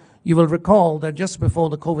lab? You will recall that just before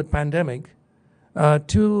the COVID pandemic,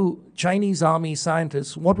 2 Chinese army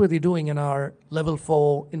scientists, what were they doing in our Level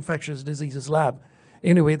 4 infectious diseases lab?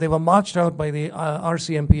 Anyway, they were marched out by the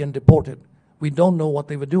RCMP and deported. We don't know what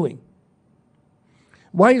they were doing.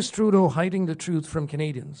 Why is Trudeau hiding the truth from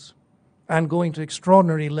Canadians and going to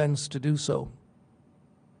extraordinary lengths to do so?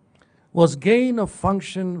 Was gain of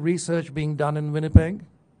function research being done in Winnipeg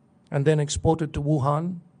and then exported to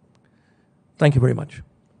Wuhan? Thank you very much.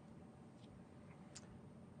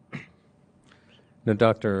 No,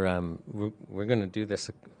 Doctor, we're going to do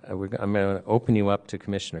this. I'm going to open you up to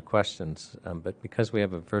commissioner questions, but because we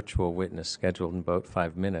have a virtual witness scheduled in about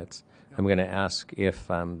 5 minutes, I'm going to ask if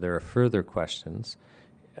there are further questions,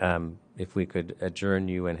 if we could adjourn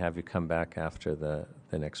you and have you come back after the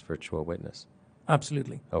next virtual witness.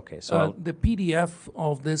 Absolutely. Okay, so the PDF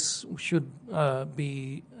of this should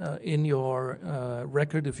be in your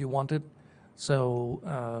record if you want it.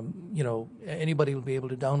 So, anybody will be able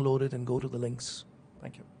to download it and go to the links.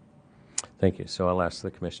 Thank you. Thank you. So I'll ask the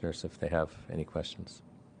commissioners if they have any questions.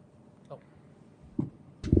 Oh.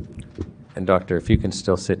 And Doctor, if you can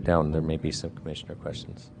still sit down, there may be some commissioner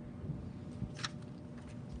questions.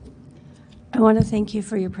 I want to thank you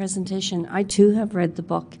for your presentation. I too have read the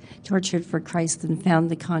book, Tortured for Christ, and found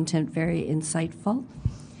the content very insightful.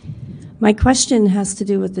 My question has to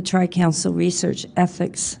do with the Tri-Council Research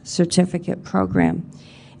Ethics Certificate Program.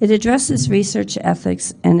 It addresses research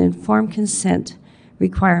ethics and informed consent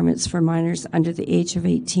requirements for minors under the age of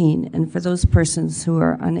 18 and for those persons who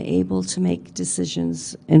are unable to make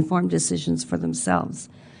informed decisions for themselves.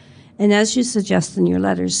 And as you suggest in your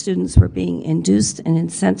letters, students were being induced and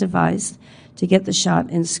incentivized to get the shot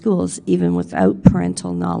in schools even without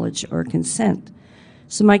parental knowledge or consent.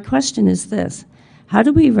 So my question is this: how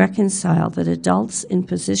do we reconcile that adults in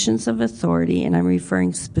positions of authority, and I'm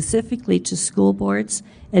referring specifically to school boards,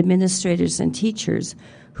 administrators, and teachers,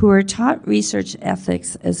 who are taught research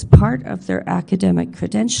ethics as part of their academic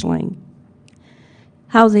credentialing,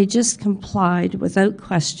 how they just complied without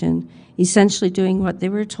question, essentially doing what they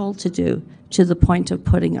were told to do to the point of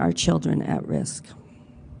putting our children at risk?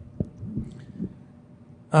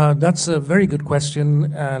 That's a very good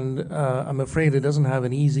question, and I'm afraid it doesn't have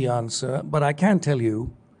an easy answer. But I can tell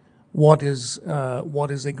you what is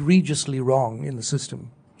egregiously wrong in the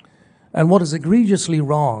system. And what is egregiously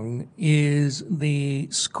wrong is the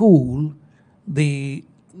school, the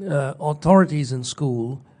authorities in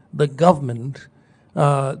school, the government,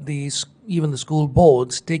 even the school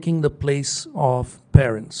boards taking the place of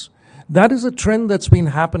parents. That is a trend that's been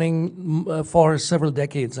happening for several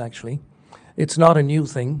decades, actually. It's not a new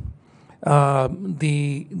thing.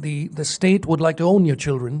 The state would like to own your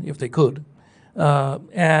children if they could.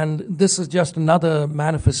 And this is just another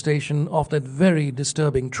manifestation of that very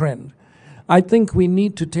disturbing trend. I think we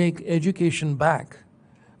need to take education back.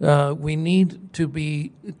 We need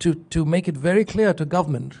to make it very clear to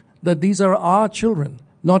government that these are our children,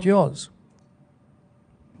 not yours.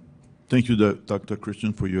 Thank you, Dr.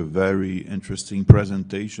 Christian, for your very interesting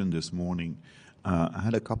presentation this morning. I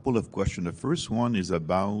had a couple of questions. The first one is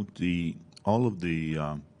about all of the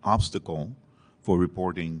obstacle for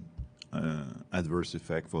reporting adverse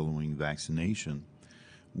effect following vaccination.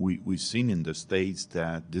 We've seen in the States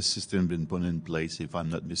that this system has been put in place, if I'm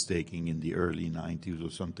not mistaken, in the early 90s or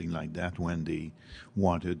something like that, when they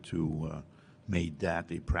wanted to make that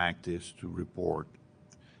a practice to report.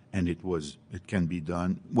 And it can be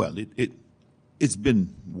done. Well, it's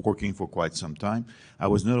been working for quite some time. I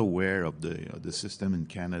was not aware of the system in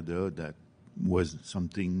Canada that was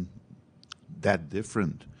something that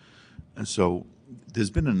different. And so there's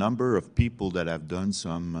been a number of people that have done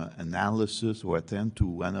some analysis or attempt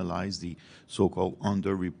to analyze the so-called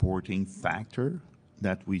underreporting factor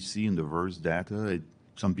that we see in the VERS data.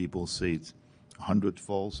 Some people say it's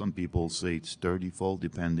 100-fold, some people say it's 30-fold,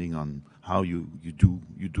 depending on how you do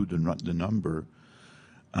the number.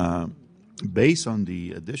 Based on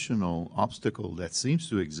the additional obstacle that seems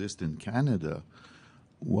to exist in Canada,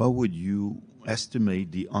 what would you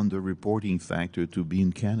estimate the underreporting factor to be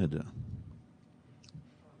in Canada?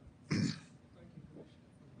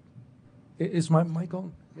 Is my mic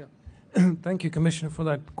on? Yeah. Thank you, Commissioner, for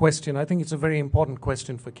that question. I think it's a very important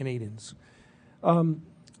question for Canadians.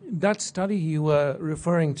 That study you were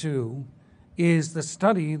referring to is the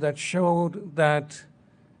study that showed that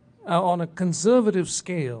on a conservative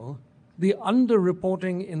scale, the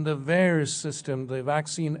underreporting in the VAERS system, the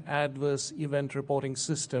Vaccine Adverse Event Reporting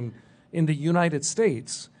System in the United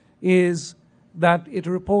States, is that it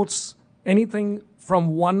reports anything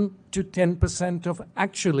from 1 to 10% of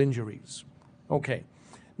actual injuries. Okay.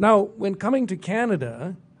 Now, when coming to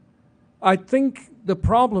Canada, I think the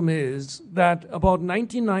problem is that about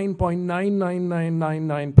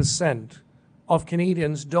 99.99999% of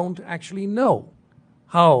Canadians don't actually know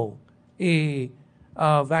how a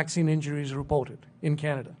vaccine injury is reported in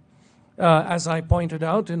Canada. As I pointed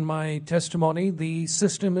out in my testimony, the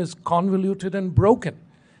system is convoluted and broken.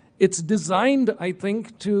 It's designed, I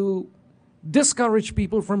think, to discourage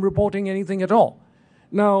people from reporting anything at all.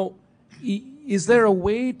 Now, is there a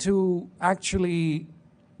way to actually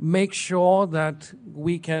make sure that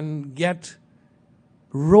we can get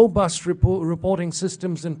robust reporting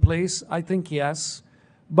systems in place? I think yes.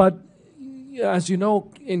 But as you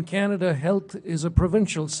know, in Canada, health is a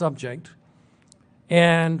provincial subject,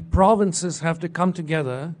 and provinces have to come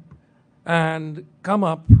together and come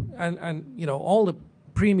up, and all the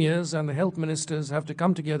premiers and the health ministers have to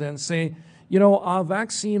come together and say, our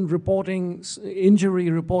vaccine reporting, injury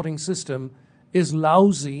reporting system is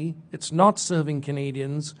lousy. It's not serving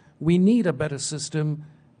Canadians. We need a better system.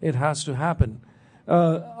 It has to happen.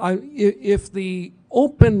 If the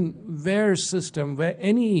open VAERS system, where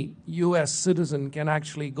any U.S. citizen can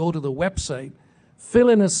actually go to the website, fill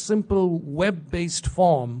in a simple web-based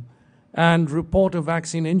form, and report a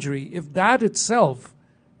vaccine injury, if that itself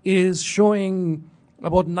is showing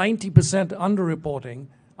about 90% underreporting,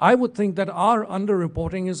 I would think that our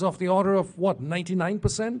underreporting is of the order of,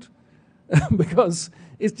 99%? Because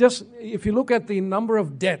it's just, if you look at the number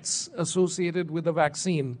of deaths associated with the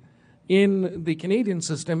vaccine in the Canadian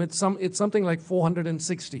system, it's something like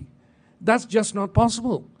 460. That's just not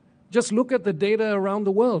possible. Just look at the data around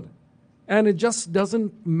the world, and it just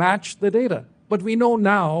doesn't match the data. But we know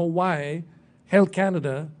now why Health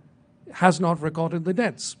Canada has not recorded the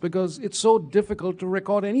deaths, because it's so difficult to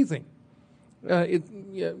record anything. I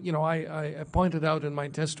pointed out in my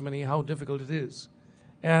testimony how difficult it is,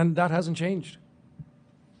 and that hasn't changed.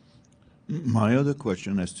 My other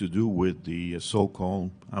question has to do with the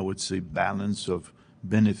so-called, I would say, balance of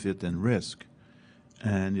benefit and risk.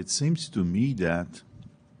 And it seems to me that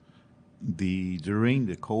during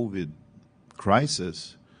the COVID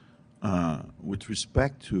crisis, with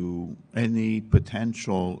respect to any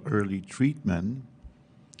potential early treatment,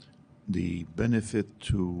 the benefit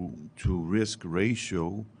to risk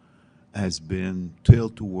ratio has been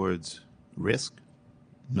tilted towards risk,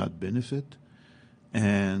 not benefit.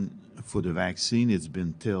 And for the vaccine, it's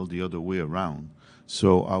been tilted the other way around.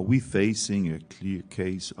 So are we facing a clear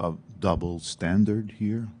case of double standard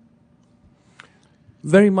here?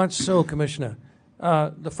 Very much so, Commissioner.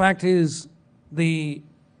 The fact is, the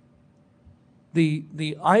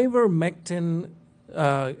ivermectin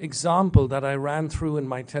example that I ran through in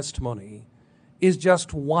my testimony is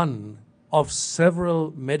just one of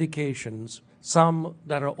several medications, some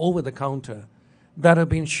that are over the counter, that have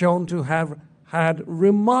been shown to have had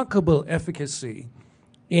remarkable efficacy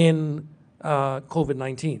in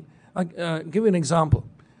COVID-19. I'll give you an example.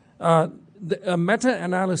 A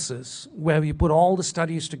meta-analysis where we put all the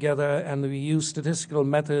studies together and we use statistical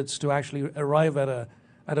methods to actually arrive at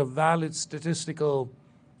a valid statistical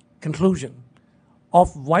conclusion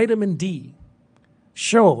of vitamin D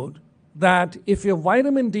showed that if your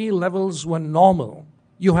vitamin D levels were normal,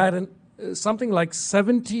 you had something like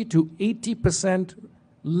 70 to 80%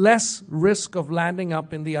 less risk of landing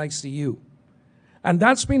up in the ICU. And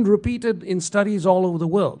that's been repeated in studies all over the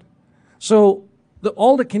world. So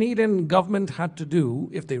all the Canadian government had to do,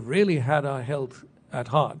 if they really had our health at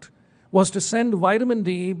heart, was to send vitamin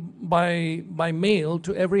D by mail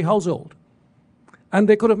to every household. And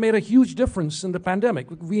they could have made a huge difference in the pandemic.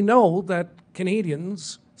 We know that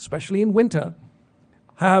Canadians, especially in winter,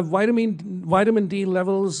 have vitamin D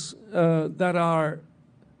levels that are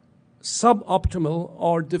suboptimal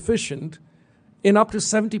or deficient in up to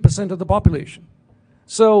 70% of the population.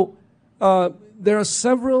 So there are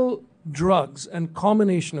several drugs and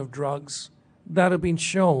combination of drugs that have been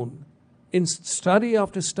shown in study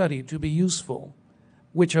after study to be useful,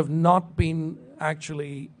 which have not been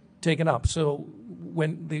actually taken up. So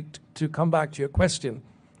to come back to your question,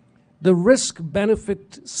 the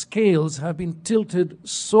risk-benefit scales have been tilted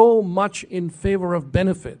so much in favor of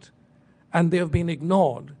benefit, and they have been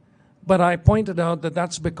ignored. But I pointed out that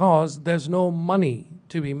that's because there's no money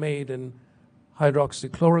to be made in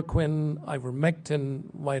hydroxychloroquine, ivermectin,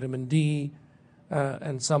 vitamin D,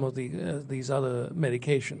 and some of these other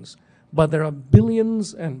medications. But there are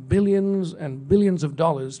billions and billions and billions of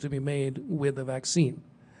dollars to be made with the vaccine.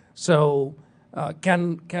 So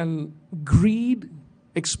can greed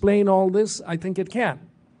explain all this? I think it can.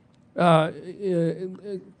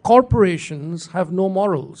 Corporations have no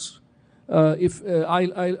morals.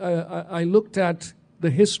 I looked at the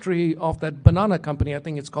history of that banana company, I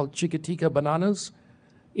think it's called Chiquitica Bananas,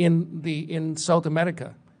 in South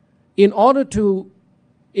America. In order to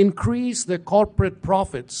increase their corporate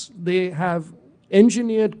profits, they have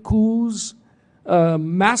engineered coups,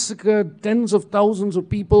 massacred tens of thousands of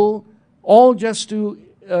people, all just to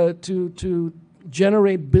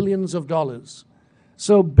generate billions of dollars.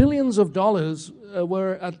 So billions of dollars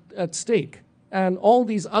were at stake. And all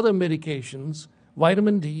these other medications,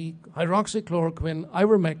 vitamin D, hydroxychloroquine,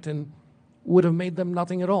 ivermectin, would have made them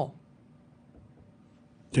nothing at all.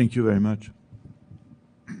 Thank you very much.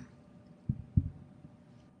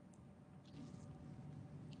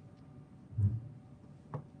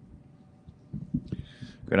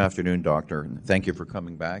 Good afternoon, Doctor. And thank you for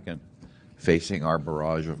coming back and facing our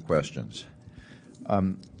barrage of questions.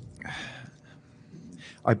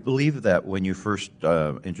 I believe that when you first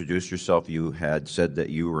introduced yourself, you had said that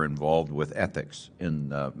you were involved with ethics in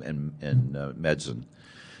medicine.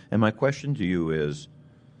 And my question to you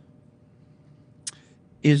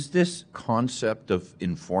is this concept of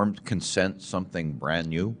informed consent something brand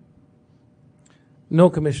new? No,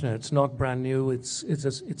 Commissioner, it's not brand new. It's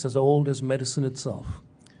as old as medicine itself.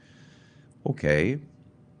 Okay.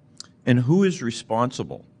 And who is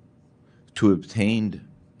responsible to obtain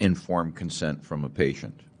informed consent from a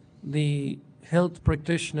patient? The health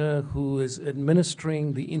practitioner who is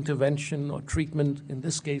administering the intervention or treatment, in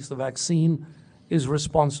this case the vaccine, is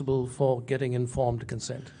responsible for getting informed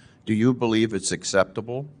consent. Do you believe it's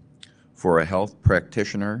acceptable for a health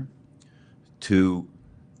practitioner to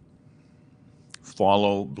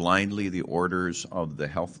follow blindly the orders of the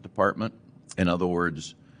health department? In other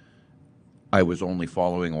words, I was only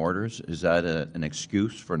following orders. Is that an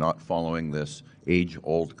excuse for not following this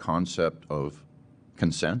age-old concept of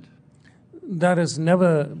consent? That has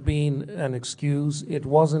never been an excuse. It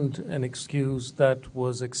wasn't an excuse that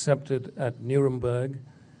was accepted at Nuremberg.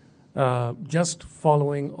 Just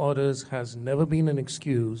following orders has never been an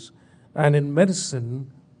excuse. And in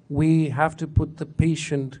medicine, we have to put the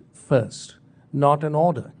patient first, not an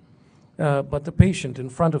order, but the patient in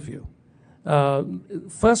front of you.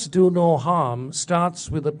 First do no harm starts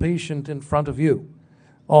with the patient in front of you,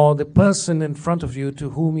 or the person in front of you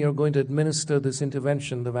to whom you're going to administer this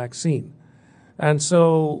intervention, the vaccine. And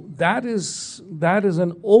so that is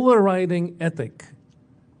an overriding ethic,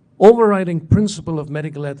 overriding principle of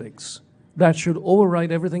medical ethics that should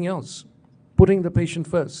override everything else, putting the patient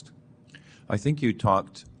first. I think you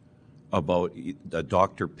talked about a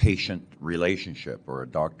doctor-patient relationship or a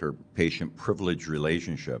doctor-patient privilege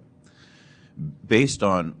relationship. Based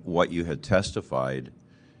on what you had testified,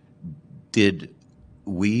 did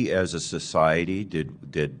we as a society, did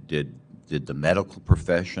the medical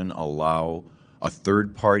profession allow a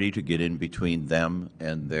third party to get in between them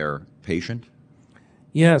and their patient?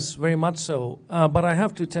 Yes, very much so. But I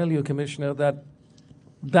have to tell you, Commissioner, that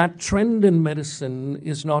that trend in medicine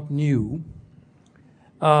is not new.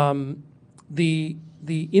 The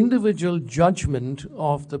individual judgment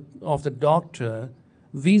of the doctor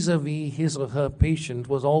vis-a-vis his or her patient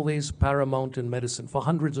was always paramount in medicine for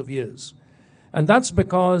hundreds of years. And that's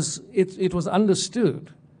because it was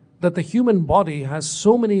understood that the human body has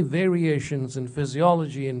so many variations in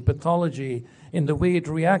physiology and pathology, in the way it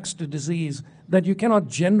reacts to disease, that you cannot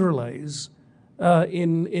generalize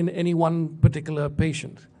in any one particular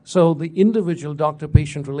patient. So the individual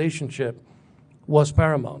doctor-patient relationship was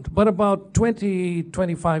paramount. But about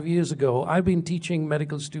 25 years ago, I've been teaching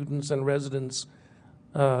medical students and residents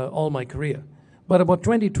all my career. But about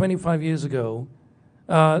 25 years ago,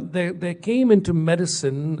 there came into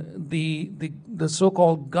medicine the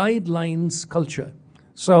so-called guidelines culture.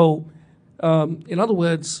 So, in other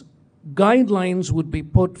words, guidelines would be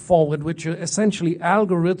put forward, which are essentially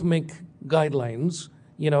algorithmic guidelines,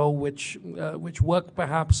 which work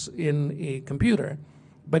perhaps in a computer,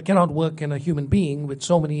 but cannot work in a human being with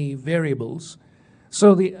so many variables.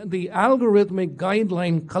 So the algorithmic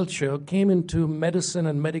guideline culture came into medicine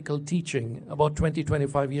and medical teaching about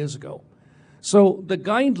 25 years ago. So the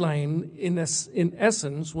guideline, in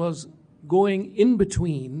essence, was going in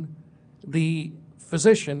between the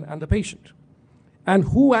physician and the patient. And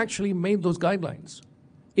who actually made those guidelines?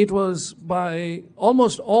 It was by,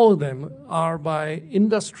 almost all of them are by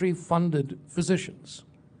industry-funded physicians.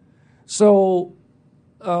 So,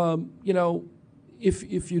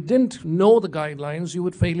 if you didn't know the guidelines, you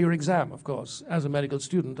would fail your exam, of course, as a medical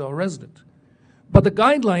student or resident. But the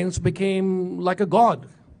guidelines became like a god.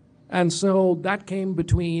 And so that came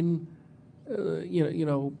between,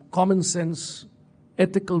 common sense,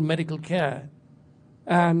 ethical medical care.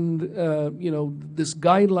 And, this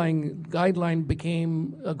guideline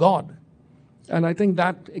became a god. And I think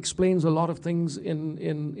that explains a lot of things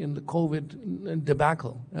in the COVID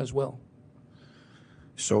debacle as well.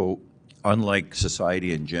 So, unlike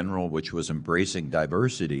society in general, which was embracing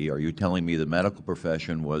diversity, are you telling me the medical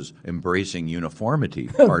profession was embracing uniformity,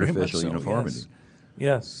 artificial uniformity?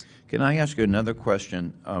 Yes. Can I ask you another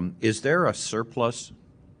question? Is there a surplus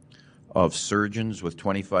of surgeons with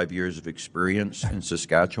 25 years of experience in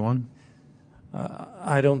Saskatchewan?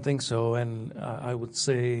 I don't think so, and I would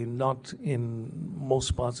say not in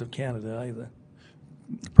most parts of Canada either.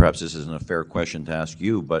 Perhaps this isn't a fair question to ask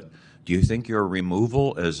you, but do you think your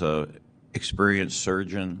removal as a experienced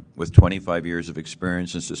surgeon with 25 years of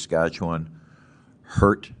experience in Saskatchewan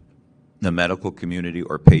hurt the medical community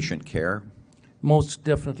or patient care? Most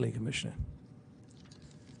definitely, Commissioner.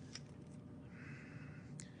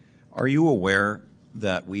 Are you aware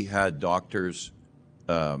that we had doctors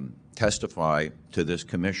testify to this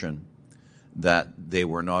commission that they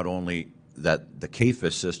were not only, that the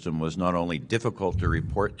CAFIS system was not only difficult to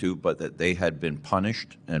report to, but that they had been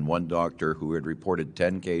punished, and one doctor who had reported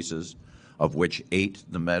 10 cases, of which 8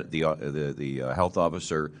 the health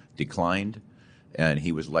officer declined, and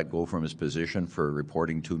he was let go from his position for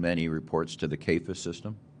reporting too many reports to the CAFIS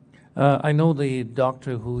system? I know the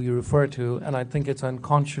doctor who you refer to, and I think it's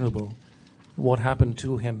unconscionable what happened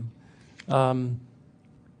to him.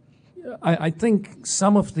 I think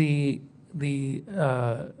some of the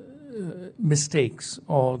mistakes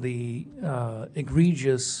or the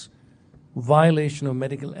egregious violation of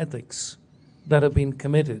medical ethics that have been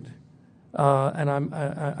committed, and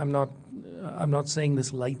I'm not saying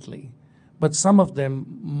this lightly, but some of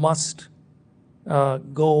them must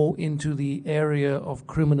go into the area of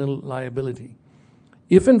criminal liability.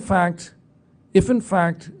 If in fact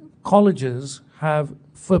colleges have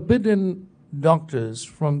forbidden doctors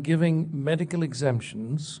from giving medical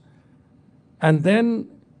exemptions, and then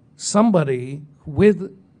somebody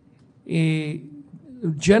with a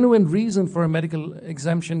genuine reason for a medical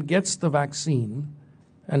exemption gets the vaccine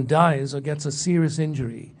and dies or gets a serious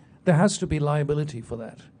injury, there has to be liability for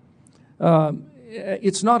that.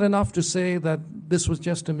 It's not enough to say that this was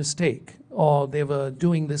just a mistake or they were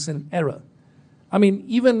doing this in error. I mean,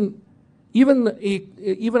 even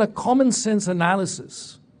a common sense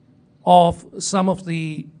analysis of some of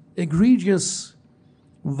the egregious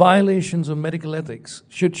violations of medical ethics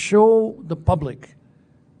should show the public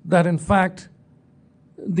that, in fact,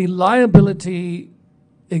 the liability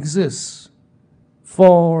exists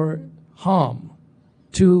for harm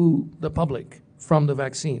to the public from the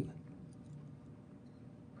vaccine.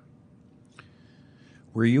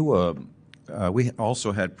 Were you, we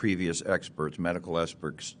also had previous experts, medical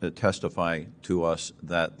experts, testify to us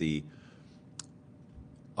that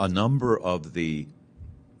a number of the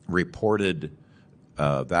reported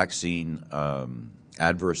vaccine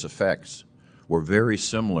adverse effects were very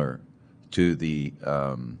similar to the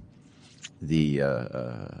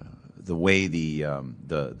way the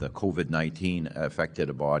COVID-19 affected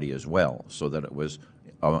a body as well, so that it was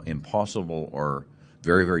impossible or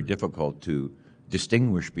very, very difficult to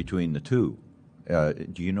distinguish between the two.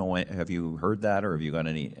 Do you know? Have you heard that, or have you got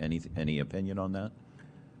any opinion on that?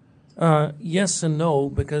 Yes and no,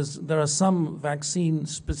 because there are some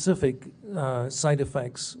vaccine-specific side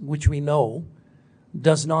effects which we know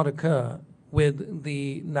does not occur with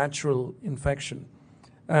the natural infection.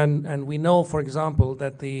 And we know, for example,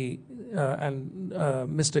 that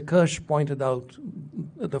Mr. Kirsch pointed out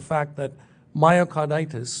the fact that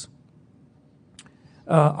myocarditis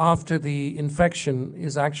after the infection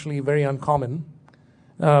is actually very uncommon,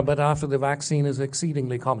 but after the vaccine is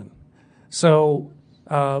exceedingly common. So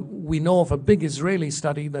we know of a big Israeli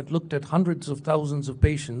study that looked at hundreds of thousands of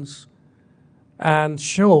patients and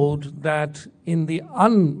showed that in the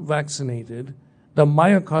unvaccinated, the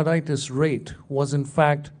myocarditis rate was in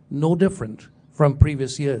fact no different from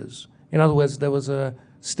previous years. In other words, there was a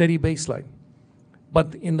steady baseline.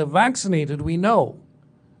 But in the vaccinated, we know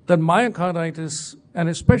that myocarditis, and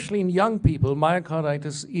especially in young people,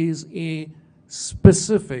 myocarditis is a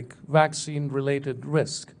specific vaccine-related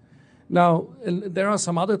risk. Now, there are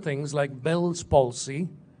some other things like Bell's palsy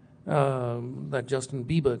that Justin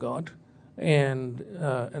Bieber got, and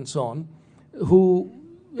so on,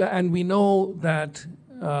 and we know that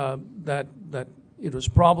that it was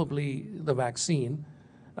probably the vaccine,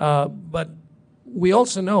 but we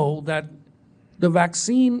also know that the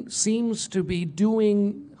vaccine seems to be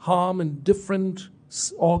doing harm in different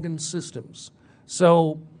organ systems.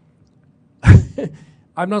 So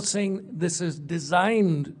I'm not saying this is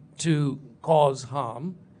designed to cause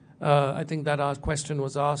harm. I think that our question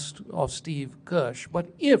was asked of Steve Kirsch. But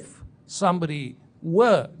if somebody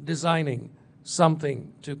were designing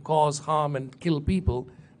something to cause harm and kill people,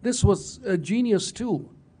 this was a genius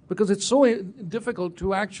tool, because it's so difficult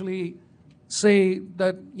to actually say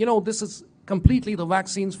that, you know, this is completely the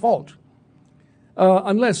vaccine's fault,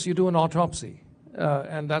 unless you do an autopsy.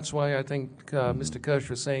 And that's why I think Mr. Kirsch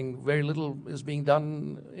was saying very little is being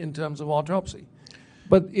done in terms of autopsy.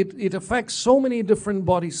 But it affects so many different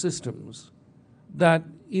body systems that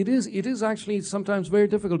it is actually sometimes very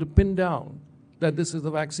difficult to pin down that this is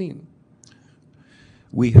the vaccine.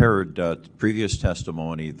 We heard previous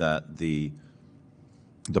testimony that the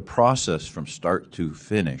process from start to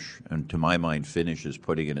finish, and to my mind, finish is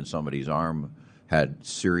putting it in somebody's arm, had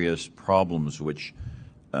serious problems which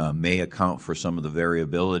may account for some of the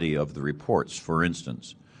variability of the reports. For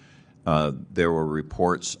instance, there were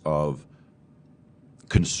reports of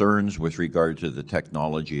concerns with regard to the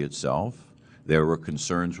technology itself. There were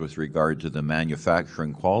concerns with regard to the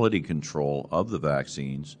manufacturing quality control of the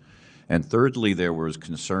vaccines. And thirdly, there was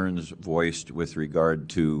concerns voiced with regard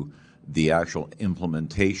to the actual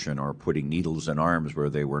implementation, or putting needles in arms where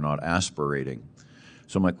they were not aspirating.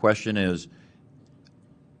 So my question is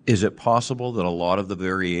it possible that a lot of the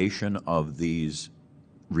variation of these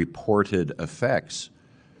reported effects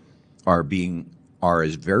are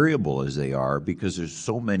as variable as they are because there's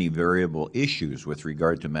so many variable issues with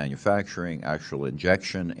regard to manufacturing, actual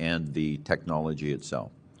injection, and the technology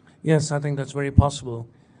itself? Yes, I think that's very possible.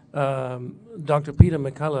 Dr. Peter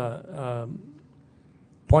McCullough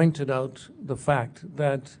pointed out the fact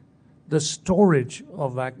that the storage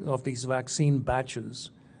of these vaccine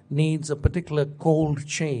batches needs a particular cold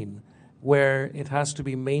chain where it has to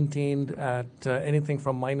be maintained at anything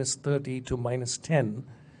from -30 to -10.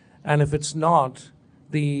 And if it's not,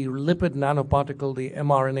 the lipid nanoparticle, the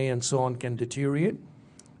mRNA and so on, can deteriorate.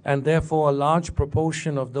 And therefore, a large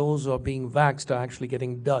proportion of those who are being vaxxed are actually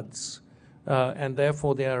getting duds. And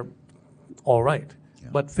therefore, they are all right. Yeah.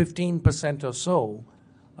 But 15% or so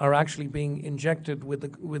are actually being injected with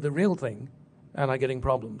the real thing and are getting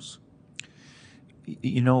problems.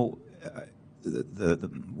 You know,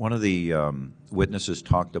 one of the witnesses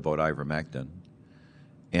talked about ivermectin,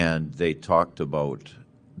 and they talked about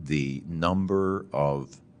the number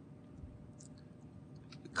of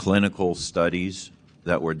clinical studies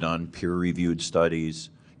that were done, peer-reviewed studies,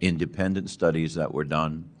 independent studies that were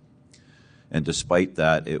done, and despite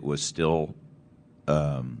that, it was still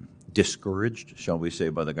discouraged, shall we say,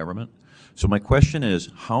 by the government. So my question is,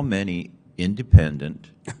 how many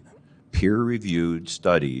independent, peer-reviewed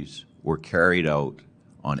studies were carried out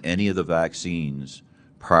on any of the vaccines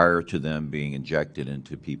prior to them being injected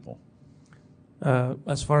into people?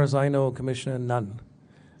 As far as I know, Commissioner, none.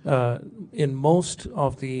 In most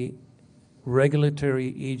of the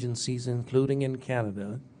regulatory agencies, including in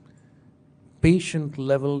Canada,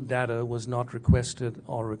 patient-level data was not requested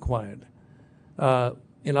or required.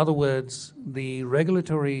 In other words, the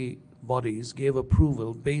regulatory bodies gave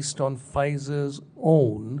approval based on Pfizer's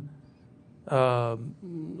own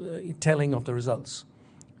telling of the results.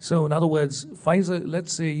 So in other words, Pfizer,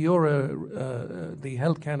 let's say you're the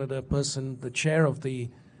Health Canada person, the chair of the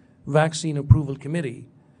Vaccine Approval Committee.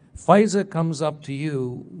 Pfizer comes up to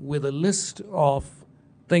you with a list of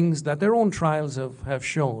things that their own trials have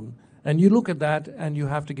shown, and you look at that and you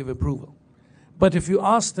have to give approval. But if you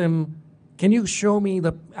ask them, can you show me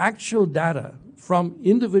the actual data from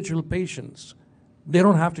individual patients, they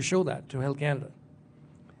don't have to show that to Health Canada.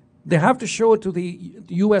 They have to show it to the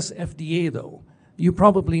US FDA, though. You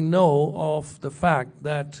probably know of the fact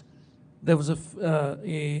that there was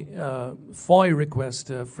a FOI request,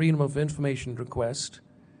 a Freedom of Information request,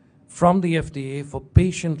 from the FDA for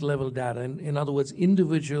patient-level data. In other words,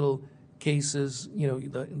 individual cases,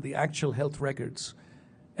 the actual health records.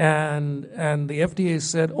 And the FDA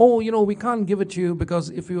said, we can't give it to you because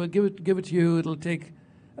if we give it to you, it'll take,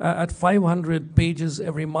 at 500 pages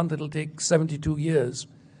every month, it'll take 72 years.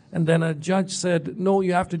 And then a judge said, no,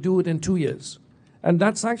 you have to do it in 2 years. And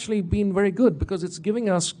that's actually been very good because it's giving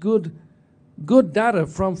us good data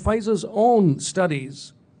from Pfizer's own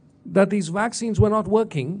studies that these vaccines were not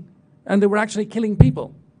working and they were actually killing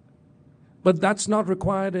people. But that's not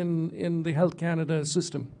required in the Health Canada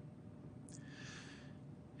system.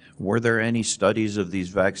 Were there any studies of these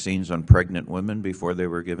vaccines on pregnant women before they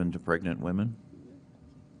were given to pregnant women?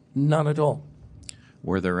 None at all.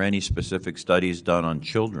 Were there any specific studies done on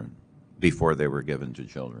children before they were given to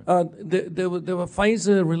children? There were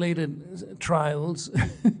Pfizer-related trials.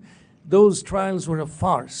 Those trials were a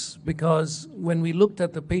farce because when we looked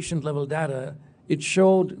at the patient-level data, it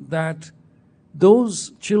showed that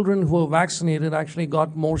those children who were vaccinated actually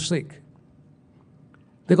got more sick.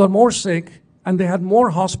 They got more sick and they had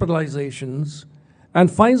more hospitalizations,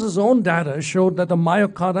 and Pfizer's own data showed that the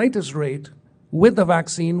myocarditis rate with the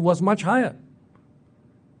vaccine was much higher.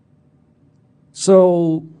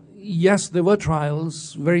 So, yes, there were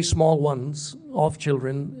trials, very small ones, of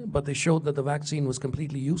children, but they showed that the vaccine was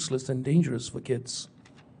completely useless and dangerous for kids.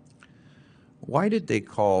 Why did they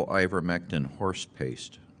call ivermectin horse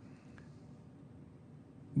paste?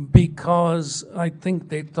 Because I think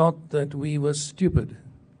they thought that we were stupid.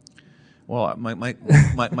 Well,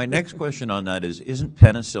 my next question on that is, isn't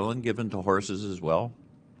penicillin given to horses as well?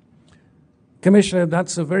 Commissioner,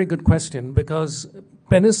 that's a very good question because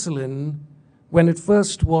penicillin, when it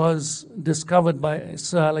first was discovered by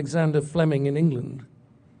Sir Alexander Fleming in England,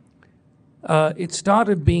 it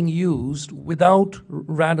started being used without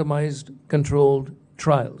randomized controlled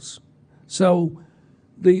trials. So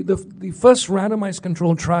the first randomized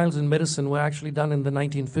controlled trials in medicine were actually done in the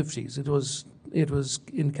 1950s. It was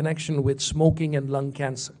in connection with smoking and lung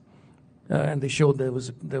cancer, and they showed there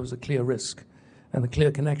was a clear risk and a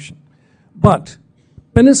clear connection. But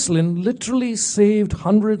penicillin literally saved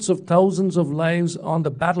hundreds of thousands of lives on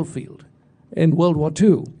the battlefield in World War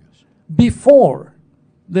II before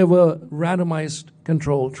there were randomized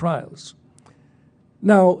controlled trials.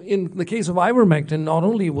 Now, in the case of ivermectin, not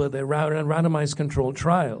only were there randomized controlled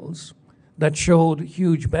trials that showed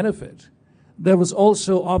huge benefit, there was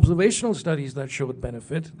also observational studies that showed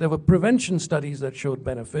benefit. There were prevention studies that showed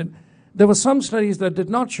benefit. There were some studies that did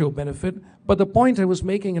not show benefit, but the point I was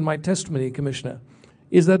making in my testimony, Commissioner,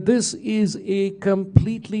 is that this is a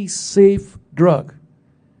completely safe drug.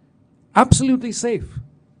 Absolutely safe.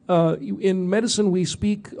 In medicine, we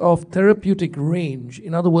speak of therapeutic range.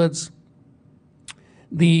 In other words,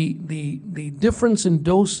 the difference in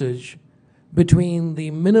dosage between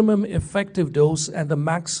the minimum effective dose and the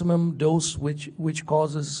maximum dose which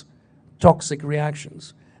causes toxic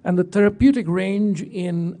reactions. And the therapeutic range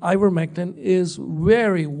in ivermectin is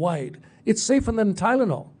very wide. It's safer than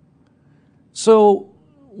Tylenol. So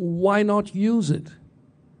why not use it?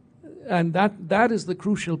 And that is the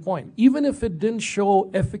crucial point. Even if it didn't show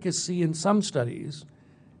efficacy in some studies,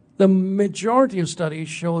 the majority of studies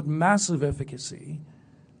showed massive efficacy.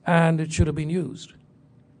 and it should have been used.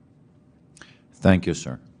 Thank you,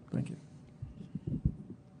 sir. Thank you.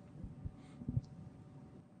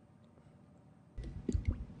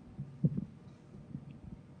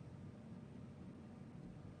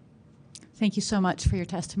 Thank you so much for your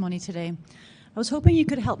testimony today. I was hoping you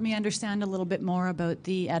could help me understand a little bit more about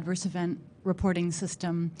the adverse event reporting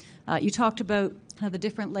system. You talked about the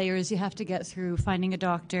different layers you have to get through, finding a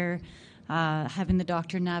doctor, having the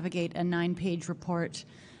doctor navigate a 9-page report,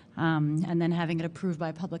 and then having it approved by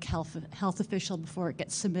a public health official before it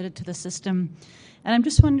gets submitted to the system. And I'm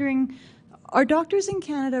just wondering, are doctors in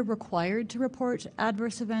Canada required to report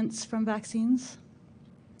adverse events from vaccines?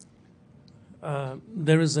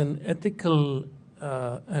 There is an ethical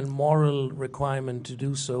and moral requirement to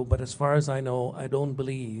do so, but as far as I know, I don't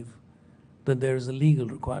believe that there is a legal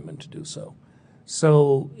requirement to do so.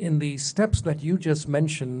 So in the steps that you just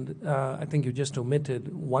mentioned, I think you just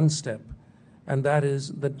omitted one step, and that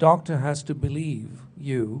is the doctor has to believe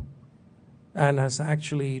you and has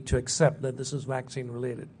actually to accept that this is vaccine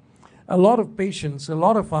related. A lot of patients, a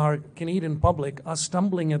lot of our Canadian public are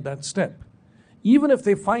stumbling at that step. Even if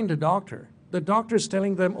they find a doctor, the doctor is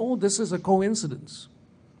telling them, oh, this is a coincidence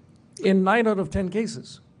in 9 out of 10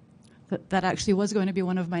 cases. That actually was going to be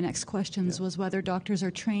one of my next questions, was whether doctors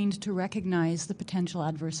are trained to recognize the potential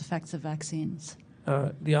adverse effects of vaccines.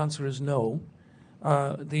 The answer is no.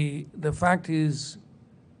 The fact is,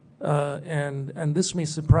 and this may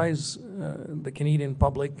surprise the Canadian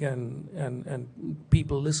public and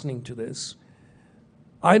people listening to this,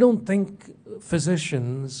 I don't think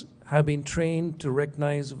physicians have been trained to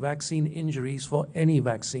recognize vaccine injuries for any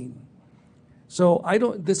vaccine. So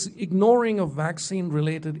this ignoring of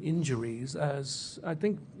vaccine-related injuries, as I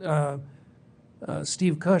think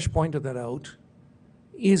Steve Kirsch pointed that out,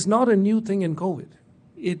 is not a new thing in COVID.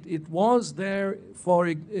 It was there for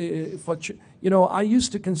I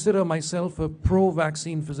used to consider myself a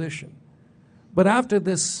pro-vaccine physician. But after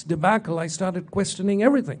this debacle, I started questioning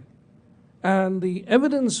everything. And the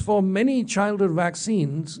evidence for many childhood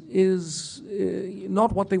vaccines is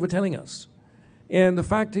not what they were telling us. And the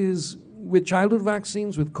fact is, with childhood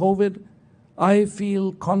vaccines, with COVID, I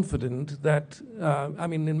feel confident that,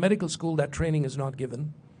 in medical school, that training is not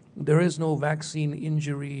given. There is no vaccine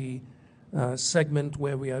injury segment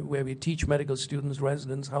where we teach medical students,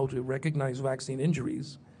 residents, how to recognize vaccine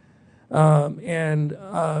injuries. And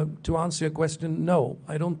to answer your question, no,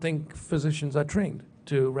 I don't think physicians are trained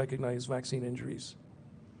to recognize vaccine injuries.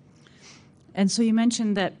 And so you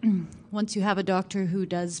mentioned that once you have a doctor who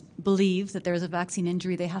does believe that there is a vaccine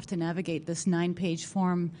injury, they have to navigate this 9-page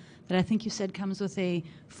form that I think you said comes with a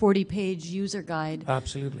 40-page user guide.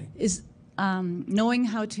 Absolutely. Is knowing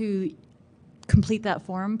how to complete that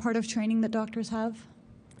form part of training that doctors have?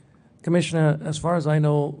 Commissioner, as far as I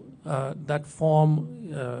know, that form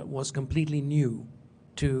was completely new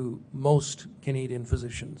to most Canadian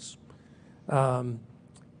physicians.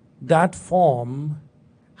 That form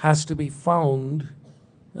has to be found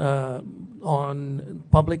on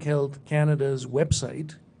Public Health Canada's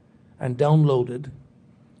website and downloaded.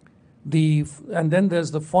 And then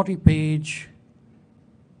there's the 40-page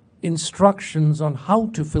instructions on how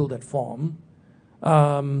to fill that form.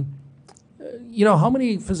 How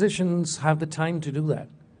many physicians have the time to do that?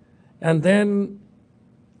 And then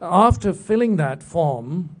after filling that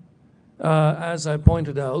form, as I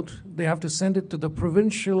pointed out, they have to send it to the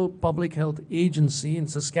provincial public health agency. In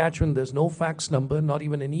Saskatchewan, there's no fax number, not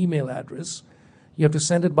even an email address. You have to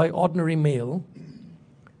send it by ordinary mail.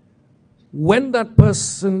 When that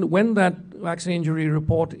vaccine injury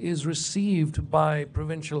report is received by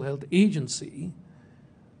provincial health agency,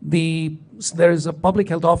 there is a public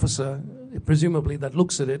health officer, presumably, that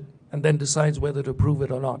looks at it and then decides whether to approve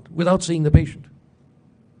it or not, without seeing the patient.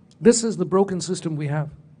 This is the broken system we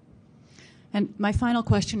have. And my final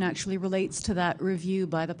question actually relates to that review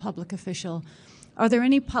by the public official. Are there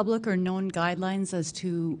any public or known guidelines as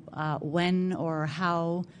to when or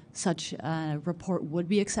how such a report would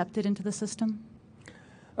be accepted into the system?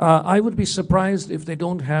 I would be surprised if they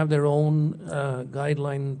don't have their own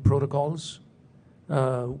guideline protocols,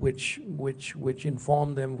 which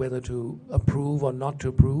inform them whether to approve or not to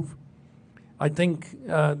approve. I think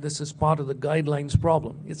this is part of the guidelines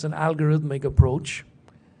problem. It's an algorithmic approach.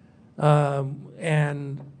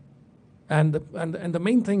 And the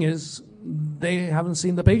main thing is they haven't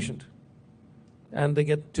seen the patient, and they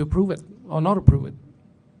get to approve it or not approve it.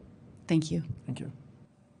 Thank you. Thank you.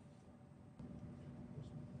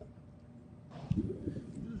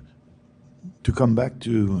 To come back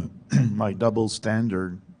to my double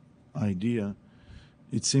standard idea,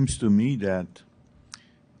 it seems to me that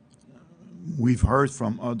we've heard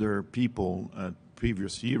from other people,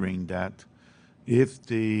 previous hearing that if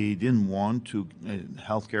they didn't want to,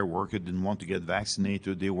 healthcare worker didn't want to get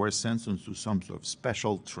vaccinated, they were sent into some sort of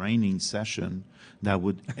special training session that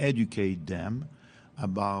would educate them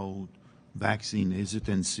about vaccine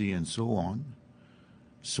hesitancy and so on.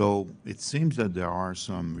 So it seems that there are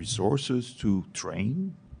some resources to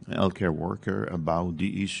train a healthcare worker about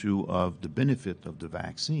the issue of the benefit of the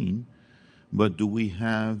vaccine, but do we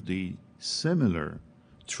have the similar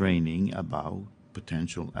training about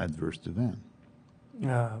potential adverse event?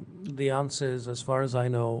 The answer is, as far as I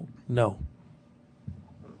know, no.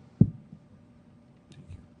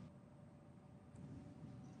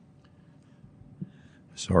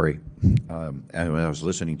 Sorry. When I was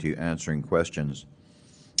listening to you answering questions,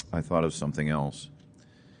 I thought of something else.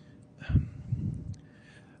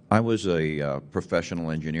 I was a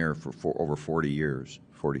professional engineer for over 40 years,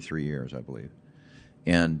 43 years, I believe.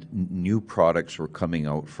 And new products were coming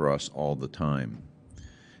out for us all the time.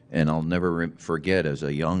 And I'll never forget, as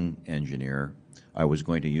a young engineer, I was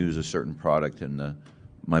going to use a certain product, and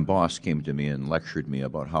my boss came to me and lectured me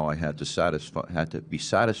about how I had to be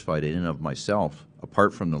satisfied in and of myself,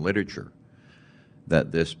 apart from the literature,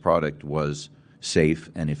 that this product was safe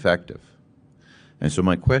and effective. And so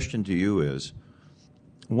my question to you is,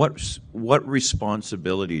 what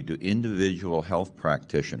responsibility do individual health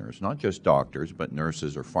practitioners, not just doctors, but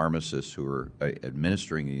nurses or pharmacists who are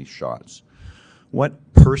administering these shots,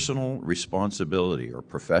 what personal responsibility or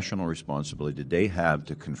professional responsibility did they have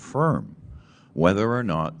to confirm whether or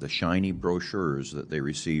not the shiny brochures that they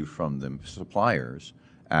received from the suppliers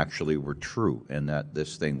actually were true and that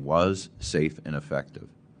this thing was safe and effective?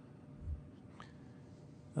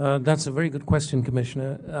 That's a very good question,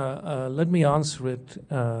 Commissioner. Let me answer it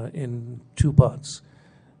in two parts.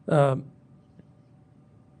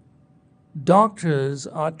 Doctors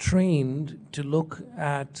are trained to look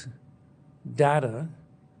at data,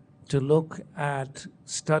 to look at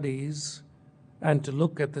studies, and to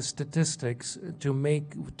look at the statistics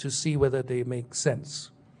to see whether they make sense.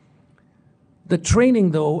 The training,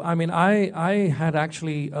 though, I mean, I had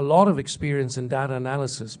actually a lot of experience in data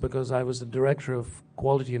analysis because I was the director of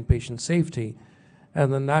quality and patient safety,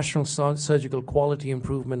 and the National Surgical Quality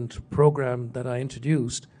Improvement Program that I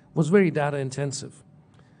introduced was very data intensive.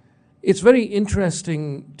 It's very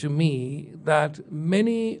interesting to me that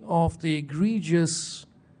many of the egregious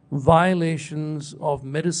violations of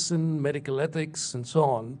medicine, medical ethics, and so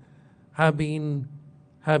on have been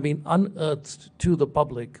unearthed to the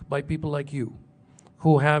public by people like you,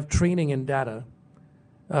 who have training in data,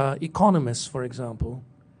 economists, for example,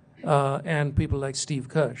 and people like Steve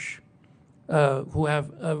Kirsch, who have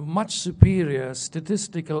a much superior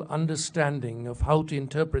statistical understanding of how to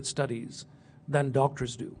interpret studies than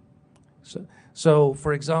doctors do. So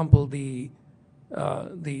for example, these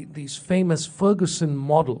famous Ferguson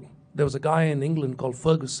model, there was a guy in England called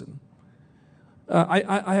Ferguson.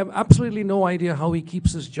 I have absolutely no idea how he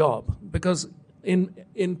keeps his job, because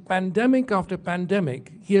in pandemic after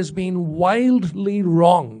pandemic, he has been wildly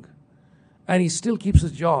wrong, and he still keeps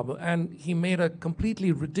his job. And he made a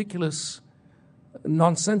completely ridiculous,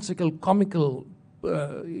 nonsensical, comical,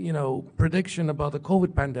 prediction about the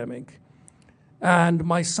COVID pandemic. And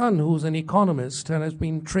my son, who's an economist and has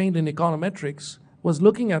been trained in econometrics, was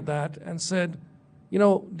looking at that and said,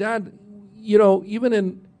 Dad, even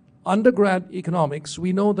in undergrad economics,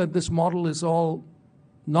 we know that this model is all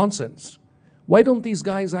nonsense. Why don't these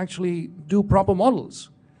guys actually do proper models?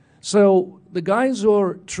 So the guys who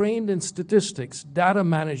are trained in statistics, data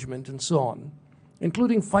management, and so on,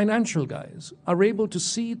 including financial guys, are able to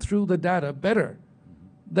see through the data better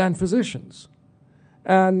than physicians.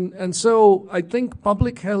 And so I think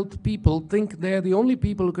public health people think they're the only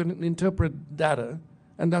people who can interpret data,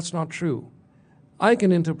 and that's not true. I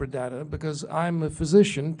can interpret data because I'm a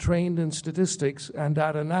physician trained in statistics and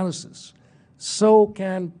data analysis. So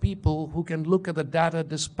can people who can look at the data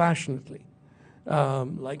dispassionately,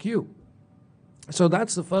 like you. So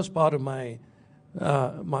that's the first part of my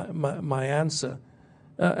answer.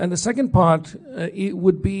 And the second part it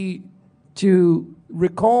would be to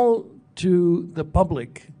recall to the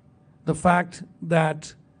public the fact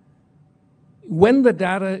that when the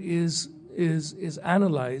data is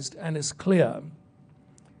analyzed and is clear,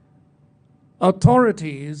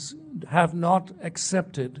 authorities have not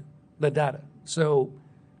accepted the data. So,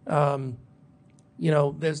 there's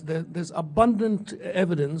abundant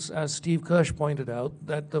evidence, as Steve Kirsch pointed out,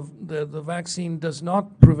 that the vaccine does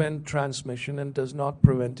not prevent transmission and does not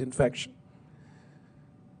prevent infection.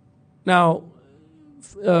 Now,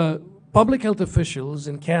 public health officials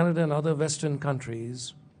in Canada and other Western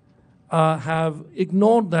countries have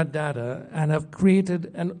ignored that data and have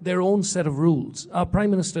created their own set of rules. Our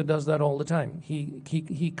Prime Minister does that all the time.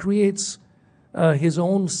 He creates his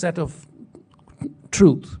own set of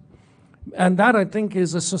truth. And that, I think,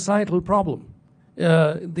 is a societal problem.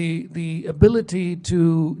 The ability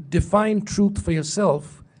to define truth for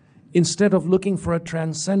yourself instead of looking for a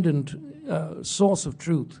transcendent source of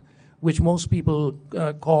truth, which most people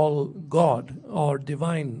call God or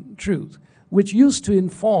divine truth, which used to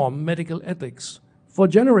inform medical ethics for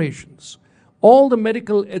generations. All the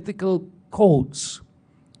medical ethical codes,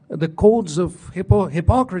 the codes of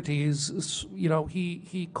Hippocrates,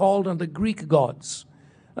 he called on the Greek gods.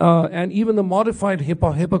 And even the modified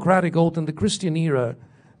Hippocratic Oath in the Christian era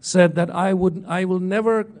said that I will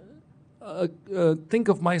never think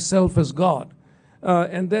of myself as God.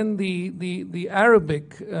 And then the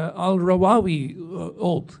Arabic Al-Rawawi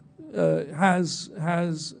Oath has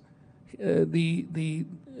the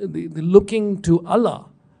looking to Allah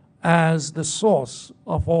as the source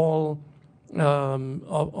of all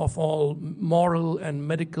moral and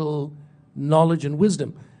medical knowledge and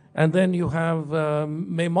wisdom. And then you have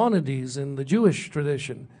Maimonides in the Jewish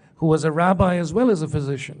tradition, who was a rabbi as well as a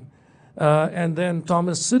physician. And then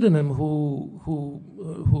Thomas Sydenham, who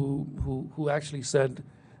actually said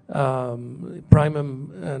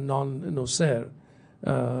primum non nocere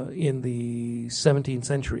in the 17th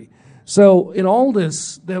century. So in all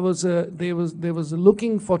this, there was a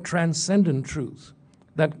looking for transcendent truth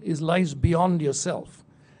that lies beyond yourself.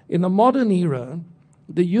 In the modern era,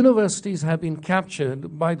 the universities have been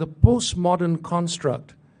captured by the postmodern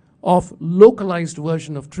construct of localized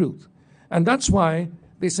version of truth. And that's why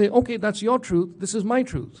they say, okay, that's your truth, this is my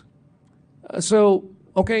truth.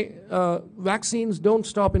 Vaccines don't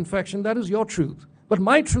stop infection, that is your truth. But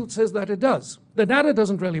my truth says that it does. The data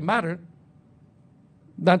doesn't really matter.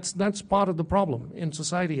 That's part of the problem in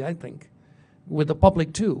society, I think, with the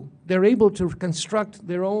public too. They're able to construct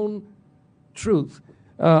their own truth.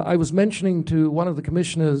 I was mentioning to one of the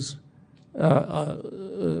commissioners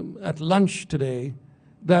at lunch today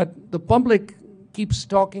that the public keeps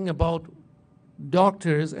talking about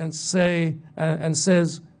doctors and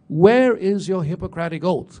says, where is your Hippocratic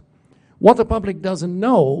Oath? What the public doesn't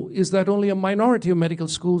know is that only a minority of medical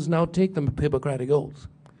schools now take the Hippocratic Oath.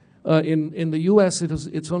 In the US,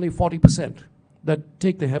 it's only 40% that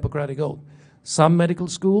take the Hippocratic Oath. Some medical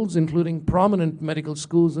schools, including prominent medical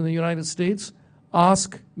schools in the United States,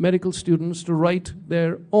 ask medical students to write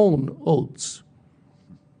their own oaths.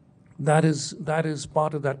 That is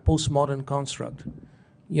part of that postmodern construct.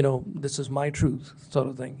 This is my truth sort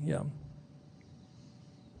of thing, yeah.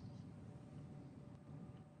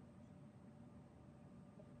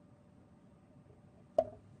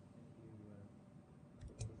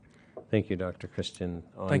 Thank you, Dr. Christian.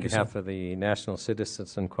 On Thank you, behalf sir. of the National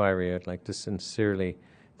Citizens Inquiry, I'd like to sincerely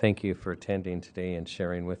thank you for attending today and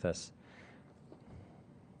sharing with us.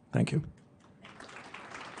 Thank you.